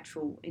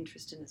unnatural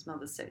interest in his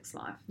mother's sex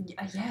life.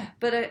 Yeah.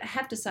 But I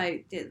have to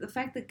say, the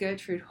fact that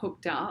Gertrude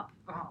hooked up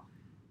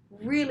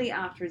really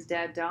after his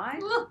dad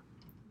died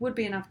would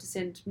be enough to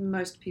send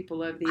most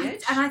people over the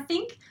edge. And I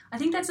think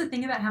that's the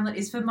thing about Hamlet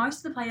is for most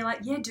of the play, you're like,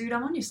 yeah, dude,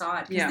 I'm on your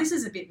side because this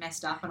is a bit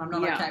messed up and I'm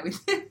not okay with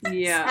it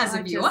as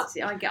a viewer.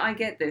 I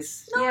get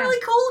this. Not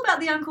really cool about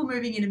the uncle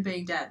moving in and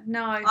being dead.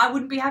 No. I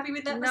wouldn't be happy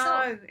with that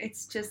myself. No,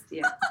 it's just,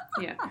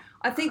 yeah.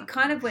 I think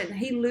kind of when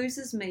he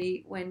loses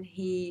me when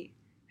he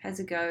has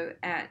a go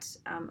at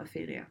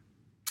Ophelia.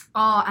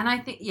 Oh, and I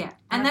think,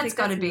 and that's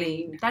got to be,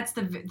 mean. that's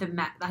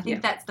the I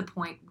think that's the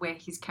point where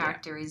his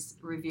character is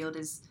revealed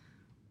as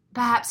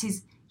perhaps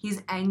his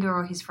anger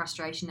or his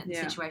frustration at the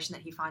situation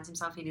that he finds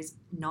himself in is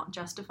not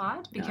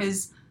justified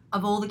because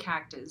of all the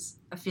characters,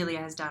 Ophelia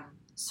has done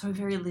so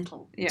very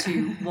little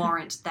to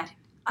warrant that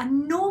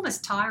enormous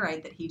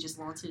tirade that he just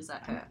launches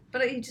at her.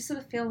 But you just sort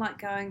of feel like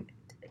going,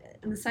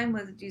 in the same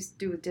way that you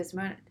do with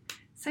Desdemona,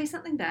 say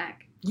something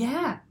back.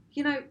 Yeah.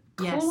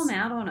 Call them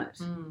out on it.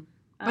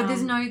 But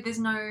there's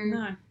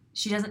no.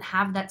 She doesn't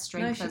have that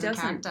strength as a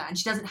character, and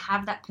she doesn't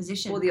have that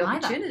position or the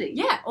either. opportunity.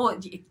 Yeah, or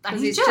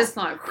he's just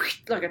like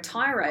a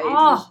tirade.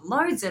 Oh,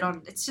 loads it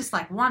on. It's just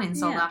like one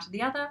insult after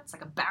the other. It's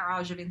like a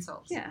barrage of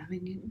insults. Yeah, I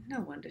mean, no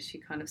wonder she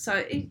kind of.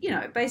 So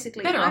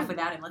basically, better off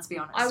without him. Let's be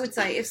honest. I would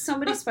say if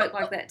somebody spoke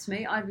like that to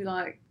me, I'd be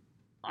like,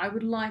 I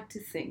would like to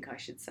think. I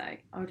should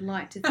say, I would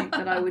like to think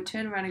that I would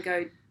turn around and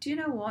go, do you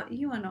know what?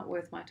 You are not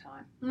worth my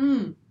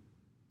time.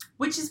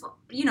 Which is,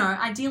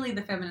 ideally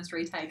the feminist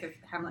retake of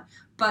Hamlet.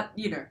 But,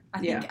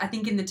 I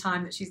think in the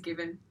time that she's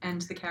given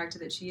and the character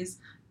that she is,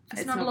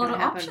 there's not a lot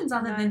of options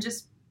other than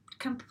just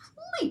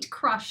totally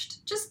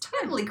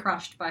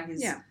crushed by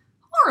his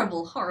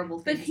horrible, horrible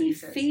things. But he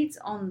feeds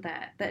on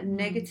that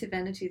negative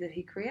energy that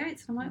he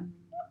creates. And I'm like,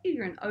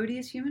 you're an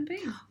odious human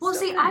being. Well,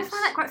 I find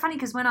that quite funny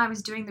because when I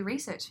was doing the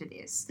research for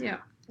this,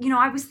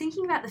 I was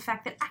thinking about the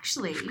fact that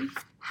actually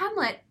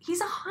Hamlet,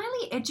 he's a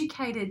highly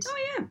educated,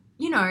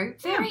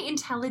 very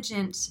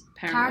intelligent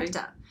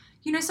character.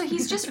 So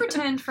he's just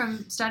returned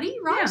from study,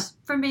 right? Yeah.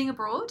 From being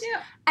abroad.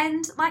 Yeah.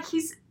 And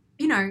he's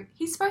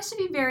supposed to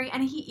be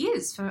and he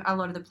is for a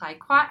lot of the play,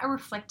 quite a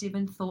reflective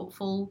and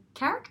thoughtful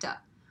character,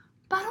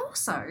 but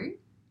also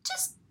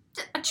just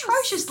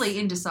atrociously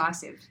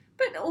indecisive.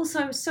 But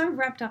also so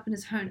wrapped up in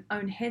his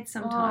own head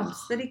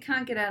sometimes that he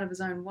can't get out of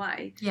his own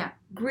way. Yeah.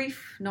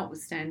 Grief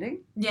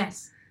notwithstanding.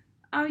 Yes.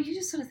 Oh, you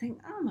just sort of think,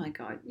 oh my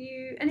God,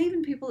 and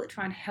even people that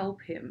try and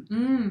help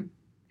him,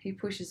 he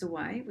pushes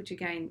away, which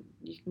again,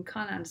 you can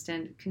kind of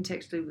understand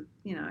contextually with,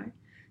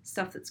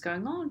 stuff that's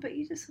going on, but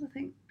you just sort of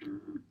think,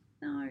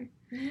 no.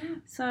 Yeah.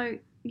 So,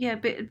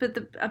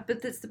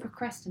 but that's the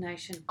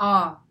procrastination.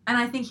 Oh, and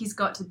I think he's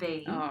got to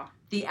be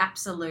the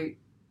absolute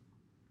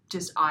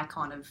just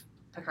icon of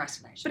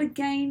procrastination. But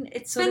again,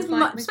 it's spends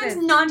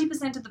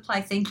 90% of the play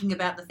thinking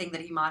about the thing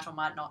that he might or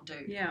might not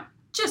do. Yeah.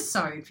 Just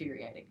so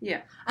infuriating.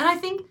 Yeah. And I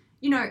think,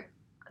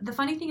 the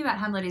funny thing about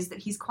Hamlet is that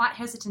he's quite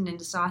hesitant and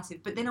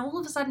indecisive, but then all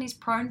of a sudden he's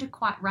prone to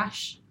quite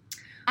rash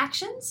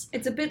actions.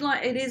 It is a bit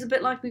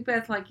like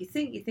Macbeth, like you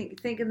think,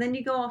 and then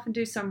you go off and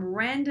do some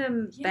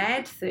random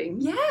bad thing.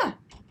 Yeah.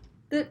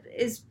 That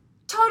is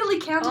totally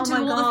counter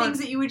to all the things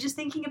that you were just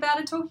thinking about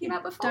and talking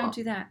about before. Don't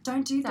do that.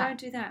 Don't do that. Don't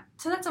do that.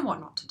 So that's a what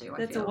not to do,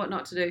 That's a what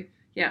not to do.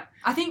 Yeah.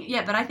 I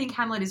think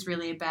Hamlet is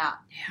really about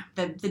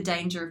the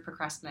danger of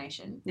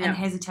procrastination and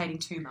hesitating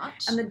too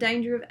much. And the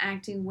danger of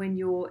acting when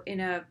you're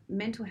in a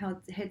mental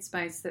health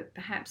headspace that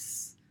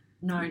perhaps...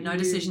 No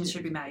decisions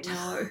should be made.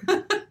 No.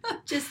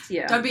 Just,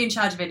 Don't be in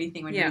charge of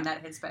anything when you're in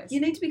that headspace.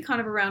 You need to be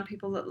kind of around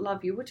people that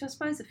love you, which I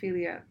suppose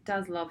Ophelia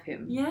does love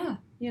him. Yeah.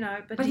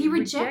 But he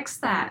rejects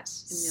that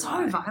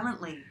so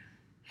violently.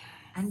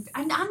 And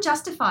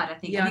unjustified, I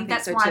think. I think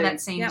that's why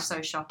that seems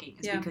so shocking,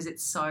 is because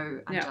it's so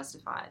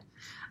unjustified.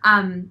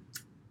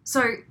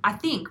 So I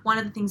think one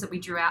of the things that we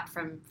drew out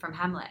from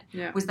Hamlet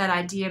was that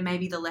idea,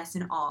 maybe the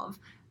lesson of,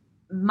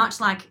 much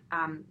like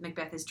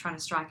Macbeth is trying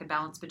to strike a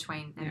balance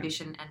between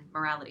ambition and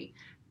morality,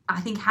 I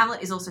think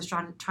Hamlet is also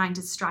trying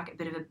to strike a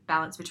bit of a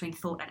balance between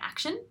thought and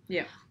action.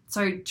 Yeah.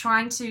 So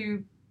trying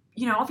to,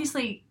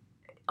 obviously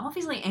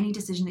obviously any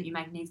decision that you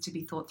make needs to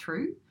be thought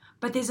through,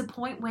 but there's a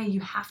point where you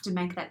have to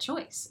make that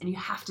choice and you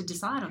have to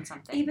decide on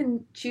something.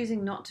 Even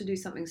choosing not to do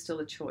something is still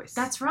a choice.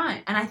 That's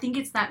right. And I think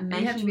it's that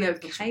making you have to be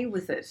of the okay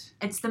with it.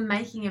 It's the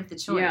making of the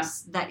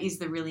choice that is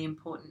the really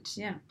important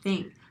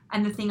thing.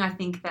 And the thing I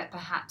think that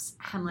perhaps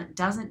Hamlet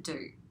doesn't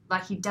do,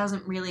 like he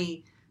doesn't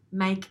really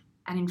make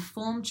an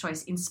informed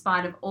choice in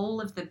spite of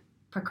all of the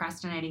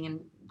procrastinating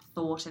and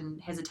thought and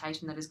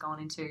hesitation that has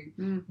gone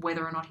into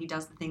whether or not he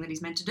does the thing that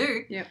he's meant to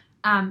do. Yep.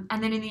 And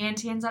then in the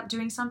end he ends up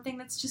doing something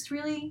that's just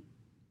really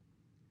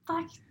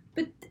like,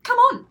 but come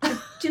on.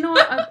 Do you know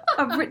what?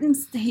 I've written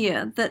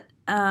here that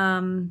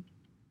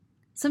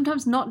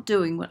sometimes not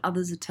doing what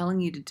others are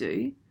telling you to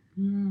do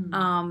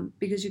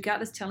because your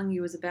gut is telling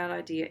you is a bad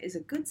idea is a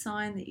good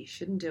sign that you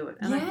shouldn't do it.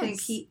 And I think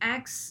he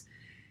acts,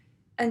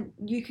 and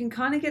you can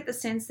kind of get the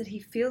sense that he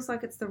feels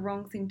like it's the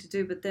wrong thing to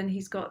do, but then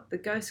he's got the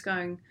ghost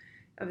going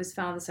of his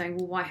father saying,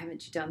 well, why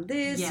haven't you done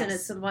this? Yes. And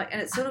it's sort of like,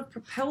 and it sort of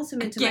propels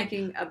him into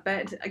making a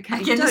bad,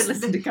 Again, don't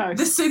listen to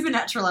ghosts. The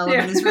supernatural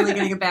element is really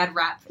getting a bad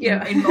rap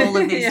in all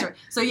of these stories.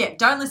 So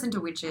don't listen to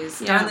witches,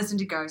 don't listen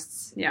to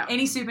ghosts. Yeah.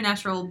 Any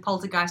supernatural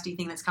poltergeisty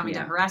thing that's coming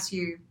to harass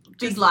you,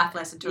 big life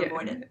lesson to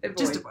avoid it.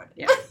 Just avoid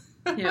it.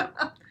 Yeah.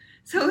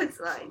 So it's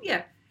like,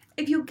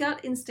 if your gut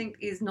instinct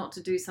is not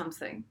to do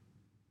something,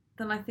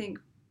 then I think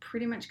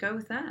pretty much go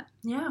with that.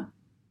 Yeah.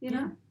 You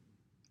know?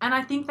 And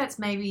I think that's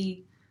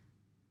maybe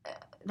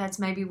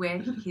where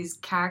his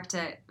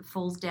character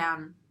falls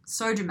down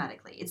so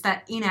dramatically. It's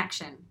that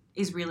inaction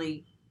is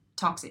really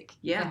toxic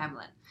for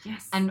Hamlet.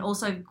 Yes. And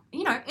also,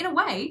 in a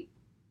way,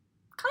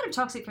 kind of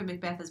toxic for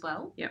Macbeth as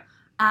well. Yeah.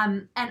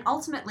 And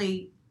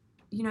ultimately,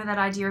 that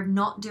idea of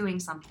not doing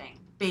something,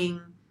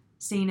 being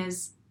seen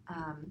as,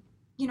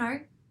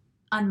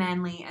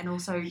 unmanly, and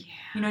also,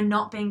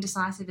 not being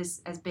decisive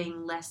as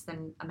being less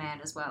than a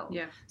man as well.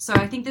 Yeah. So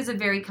I think there's a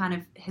very kind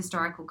of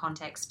historical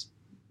context,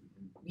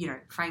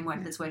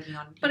 framework that's working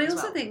on. But I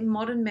also think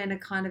modern men are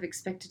kind of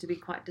expected to be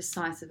quite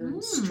decisive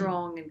and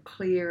strong and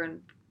clear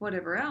and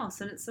whatever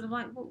else. And it's sort of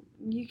like, well,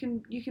 you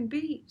can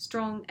be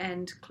strong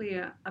and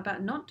clear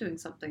about not doing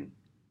something.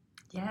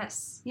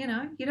 Yes. You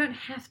don't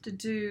have to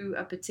do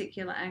a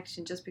particular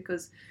action just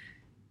because,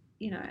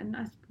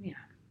 and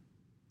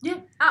Yeah,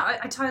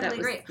 I totally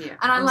agree. Yeah.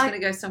 And I was going to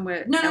go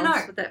somewhere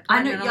else with that point.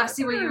 I know, I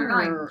see where you were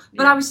going.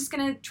 But I was just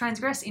going to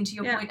transgress into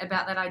your point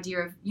about that idea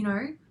of,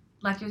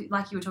 like you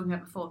were talking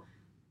about before,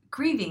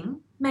 grieving,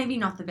 maybe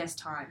not the best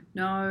time.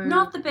 No.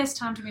 Not the best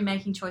time to be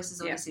making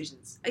choices or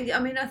decisions. I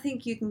mean, I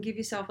think you can give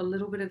yourself a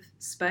little bit of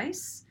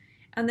space,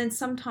 and then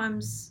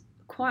sometimes,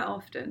 quite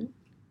often,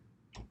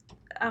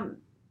 a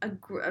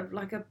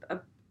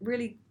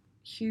really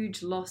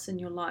huge loss in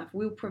your life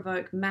will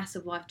provoke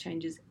massive life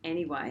changes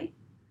anyway.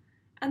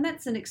 And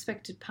that's an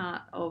expected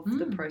part of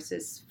the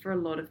process for a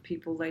lot of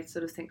people. They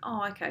sort of think,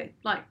 oh, okay,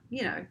 like,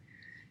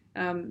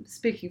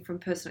 speaking from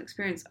personal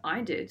experience,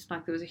 I did.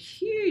 Like there was a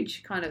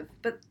huge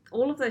but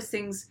all of those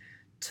things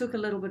took a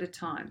little bit of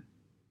time.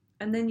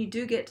 And then you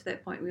do get to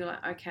that point where you're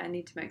like, okay, I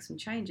need to make some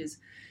changes.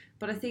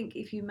 But I think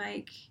if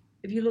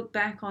you look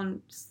back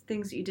on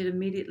things that you did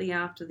immediately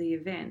after the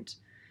event,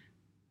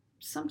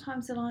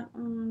 sometimes they're like,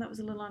 that was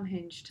a little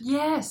unhinged.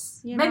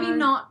 Yes. Maybe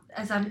not,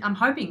 as I'm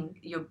hoping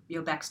your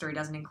backstory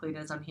doesn't include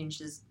as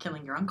unhinged as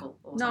killing your uncle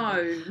or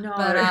something. No.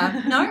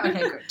 But, no? Okay,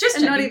 good. Just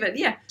checking. Not even,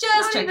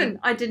 Just checking.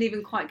 I didn't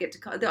even quite get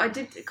to, I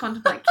did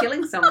contemplate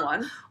killing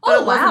someone,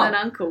 but it wasn't an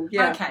uncle.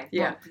 Yeah. Okay.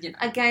 Yeah. Well,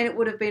 Again, it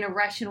would have been a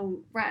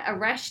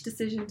rash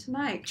decision to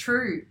make.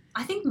 True.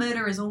 I think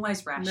murder is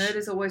always rash.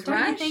 Murder's always Don't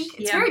rash. you think?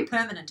 It's very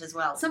permanent as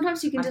well.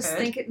 Sometimes you can just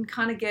think it and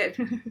kind of get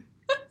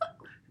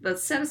the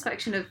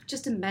satisfaction of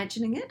just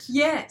imagining it.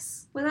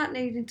 Yes. Without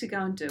needing to go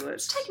and do it.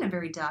 It's taken a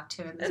very dark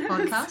turn, this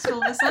podcast,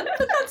 all of a sudden,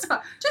 but that's fine.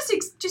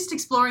 Just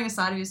exploring a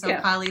side of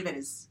yourself, Kylie, that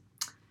is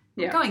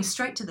going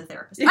straight to the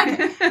therapist.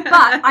 Okay.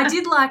 But I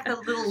did like the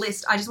little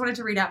list. I just wanted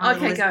to read out my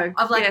little list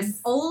of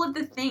all of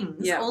the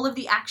things, all of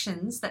the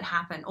actions that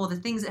happen, or the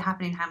things that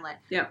happen in Hamlet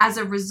as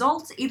a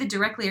result, either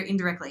directly or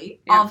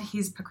indirectly, of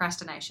his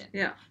procrastination.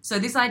 Yeah. So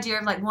this idea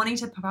of wanting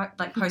to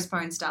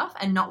postpone stuff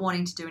and not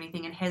wanting to do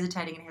anything and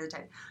hesitating.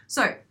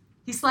 So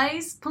he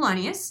slays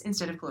Polonius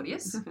instead of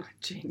Claudius.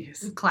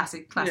 Genius.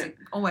 Classic.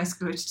 Always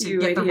good to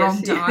get the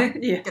wrong guy.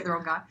 Get the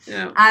wrong guy.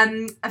 Yeah.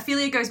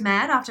 Ophelia goes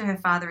mad after her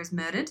father is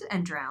murdered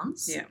and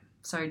drowns. Yeah.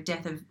 So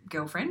death of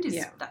girlfriend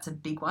that's a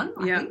big one,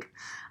 I think.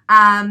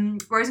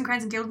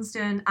 Rosencrantz and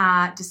Guildenstern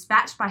are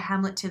dispatched by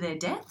Hamlet to their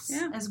deaths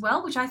as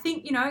well, which I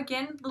think,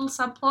 again, little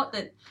subplot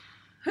that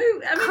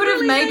could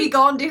have maybe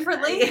gone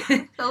differently.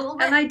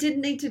 And they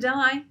didn't need to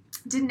die.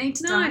 Didn't need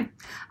to die.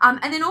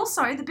 And then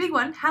also, the big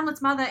one,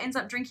 Hamlet's mother ends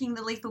up drinking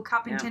the lethal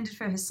cup intended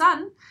for her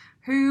son,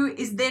 who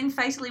is then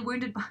fatally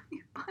wounded by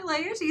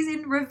Laertes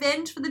in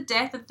revenge for the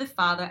death of the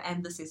father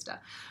and the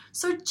sister.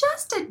 So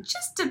just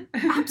a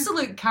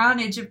absolute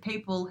carnage of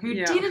people who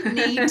didn't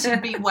need to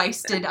be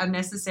wasted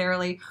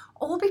unnecessarily,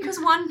 all because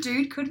one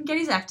dude couldn't get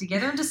his act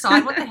together and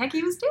decide what the heck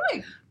he was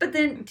doing. But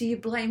then, do you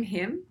blame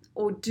him?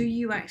 Or do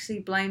you actually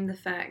blame the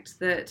fact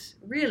that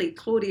really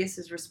Claudius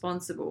is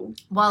responsible?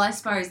 Well, I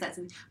suppose that's...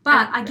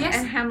 But I guess...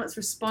 And Hamlet's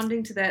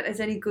responding to that as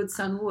any good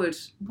son would.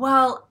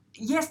 Well,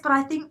 yes, but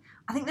I think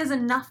there's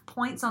enough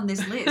points on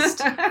this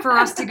list for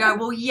us to go,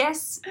 well,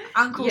 yes,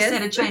 Uncle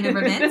set a chain of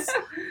events,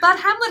 but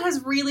Hamlet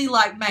has really,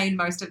 like, made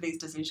most of these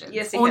decisions.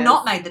 Yes, or has.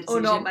 not made the decision,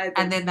 or not made them.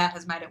 And then that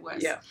has made it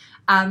worse. Yeah.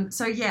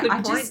 So,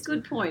 yeah,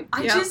 Good point.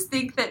 I just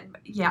think that,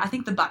 I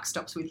think the buck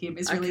stops with him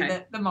is really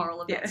the moral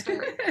of that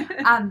story.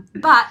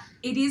 But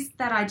it is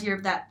that idea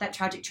of that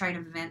tragic train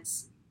of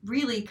events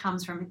really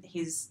comes from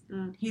his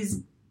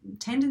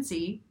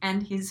tendency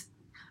and his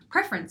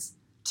preference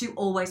to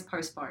always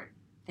postpone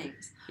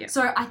things. Yep.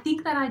 So I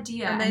think that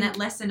idea and that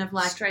lesson of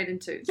like... Straight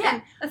into... Yeah.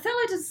 And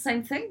Othello does the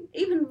same thing.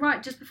 Even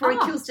right just before he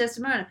kills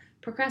Desdemona.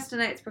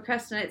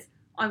 Procrastinates.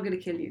 I'm going to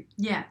kill you.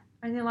 Yeah.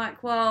 And you're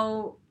like,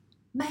 well...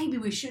 Maybe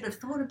we should have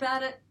thought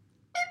about it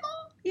a bit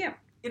more. Yeah.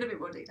 In a bit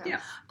more detail.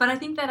 Yeah. But I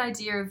think that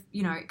idea of,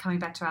 coming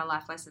back to our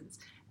life lessons,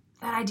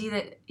 that idea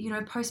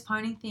that,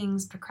 postponing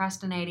things,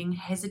 procrastinating,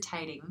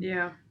 hesitating.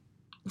 Yeah.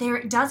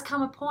 There does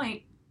come a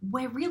point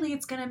where really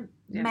it's going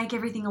to make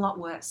everything a lot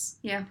worse.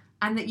 Yeah.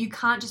 And that you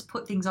can't just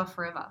put things off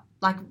forever.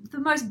 Like the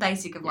most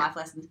basic of life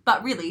lessons.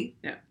 But really,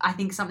 I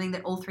think something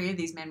that all three of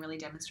these men really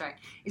demonstrate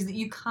is that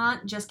you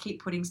can't just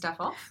keep putting stuff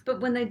off.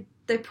 But when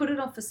they put it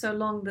off for so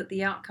long that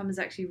the outcome is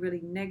actually really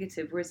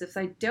negative, whereas if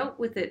they dealt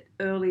with it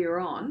earlier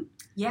on,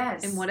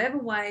 yes, in whatever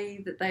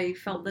way that they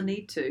felt the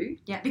need to.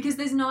 Yeah, because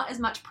there's not as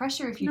much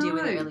pressure if you deal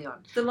with it early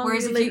on. The longer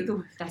you leave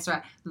it, that's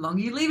right. The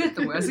longer you leave it,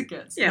 the worse it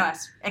gets.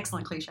 Nice.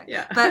 Excellent cliche.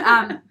 Yeah.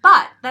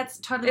 But that's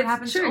totally what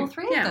happens true. to all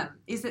three of them,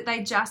 is that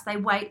they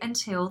wait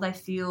until they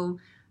feel,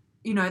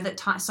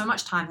 that so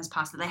much time has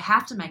passed that they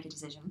have to make a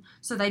decision.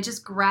 So they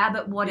just grab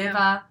at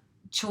whatever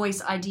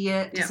choice,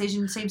 idea,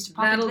 decision seems to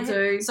pop into their head.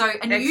 That'll do. So,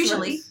 and Excellent.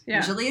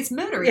 usually it's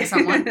murdering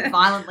someone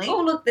violently.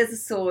 Oh, look, there's a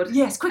sword.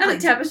 Yes, quickly. And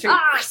a tapestry.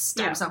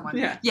 Stab someone.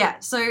 Yeah.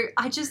 So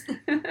I just...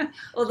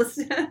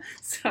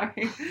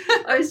 Sorry.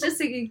 I was just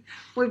thinking,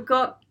 we've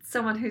got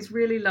someone who's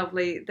really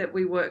lovely that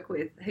we work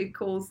with who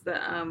calls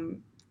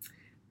the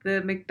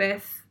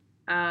Macbeth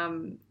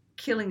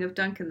killing of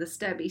Duncan the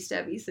stabby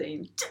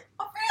scene.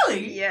 Oh,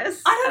 really?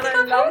 Yes. I don't think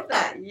I've love heard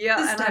that. Yeah,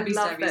 The and I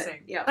love that.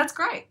 scene. Yeah, that's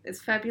great. It's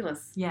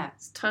fabulous. Yeah,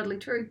 it's totally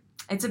true.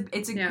 It's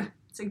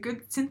a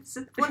good sense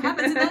of what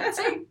happens in that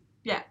scene.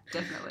 Yeah,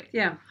 definitely.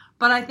 Yeah.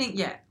 But I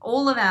think,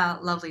 all of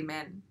our lovely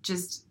men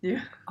just,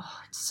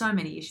 so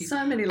many issues.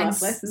 So many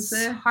life lessons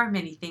there. So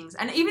many things.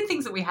 And even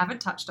things that we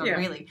haven't touched on,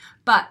 really.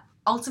 But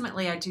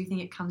ultimately, I do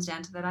think it comes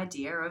down to that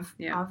idea of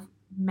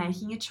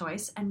making a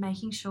choice and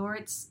making sure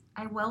it's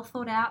a well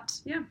thought out,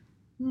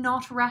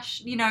 not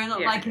rash, not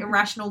like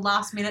irrational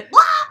last minute,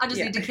 I just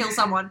need to kill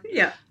someone.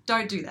 Yeah.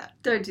 Don't do that.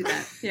 Don't do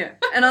that. Yeah.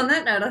 And on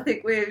that note, I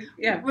think we're going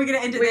to end it there. We're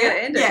going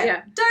to end it,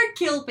 yeah. Don't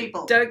kill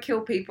people. Don't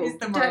kill people. Is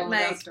the moral Don't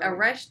make of our story. a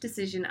rash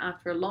decision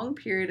after a long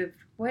period of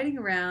waiting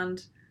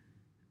around,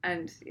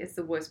 and it's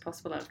the worst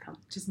possible outcome.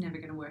 Just never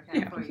going to work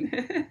out for you.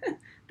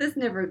 There's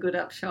never a good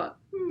upshot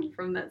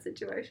from that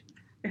situation.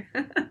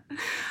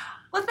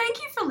 Well,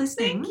 thank you for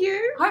listening. Thank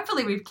you.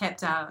 Hopefully we've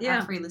kept our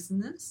free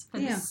listeners for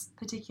this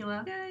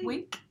particular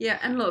week. Yeah,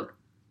 and look,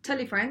 tell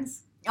your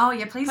friends. Oh,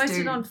 yeah, please Post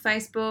do. it on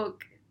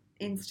Facebook,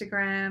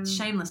 Instagram.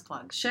 Shameless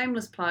plug.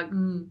 Shameless plug.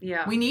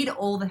 Yeah. We need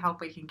all the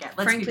help we can get.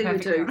 Let's Frankly, be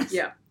perfectly we do. honest.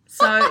 Yeah.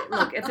 So,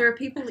 look, if there are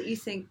people that you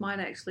think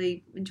might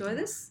actually enjoy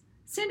this,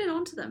 send it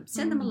on to them.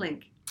 Send them a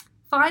link.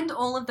 Find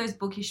all of those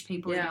bookish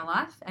people in your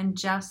life and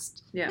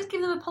just give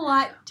them a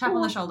polite tap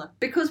on the shoulder.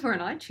 Because we're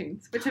on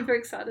iTunes, which I'm very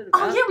excited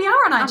about. Oh, yeah, we are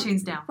on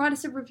iTunes now. Write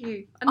us a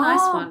review. A nice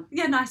one.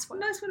 Yeah, nice one.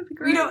 A nice one would be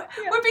great.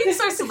 We're being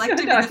so selective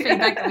in the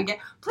feedback that we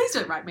get. Please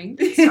don't write me.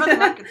 Please only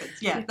write good things.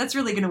 Yeah, that's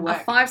really going to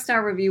work. A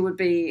 5-star review would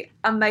be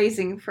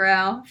amazing for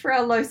our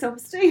low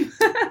self-esteem.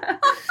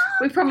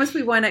 We promise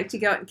we won't actually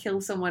go out and kill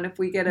someone if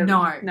we get a...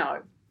 No.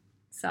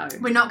 So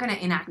we're not going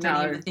to enact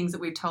any of the things that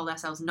we've told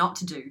ourselves not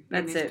to do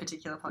in this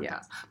particular podcast. Yeah.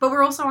 But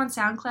we're also on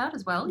SoundCloud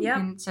as well. You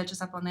can search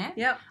us up on there.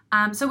 Yep.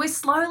 So we're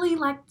slowly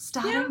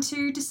starting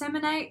to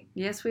disseminate.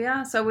 Yes, we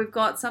are. So we've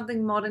got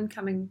something modern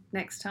coming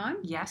next time.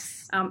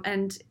 Yes.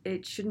 And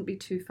it shouldn't be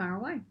too far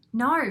away.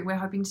 No, we're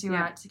hoping to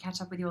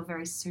catch up with you all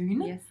very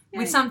soon. Yes.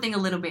 With something a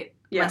little bit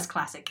less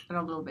classic and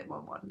a little bit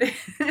more modern.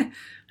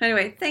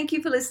 Anyway, thank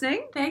you for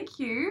listening. Thank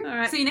you. All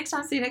right. See you next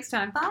time. See you next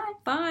time. Bye.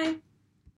 Bye.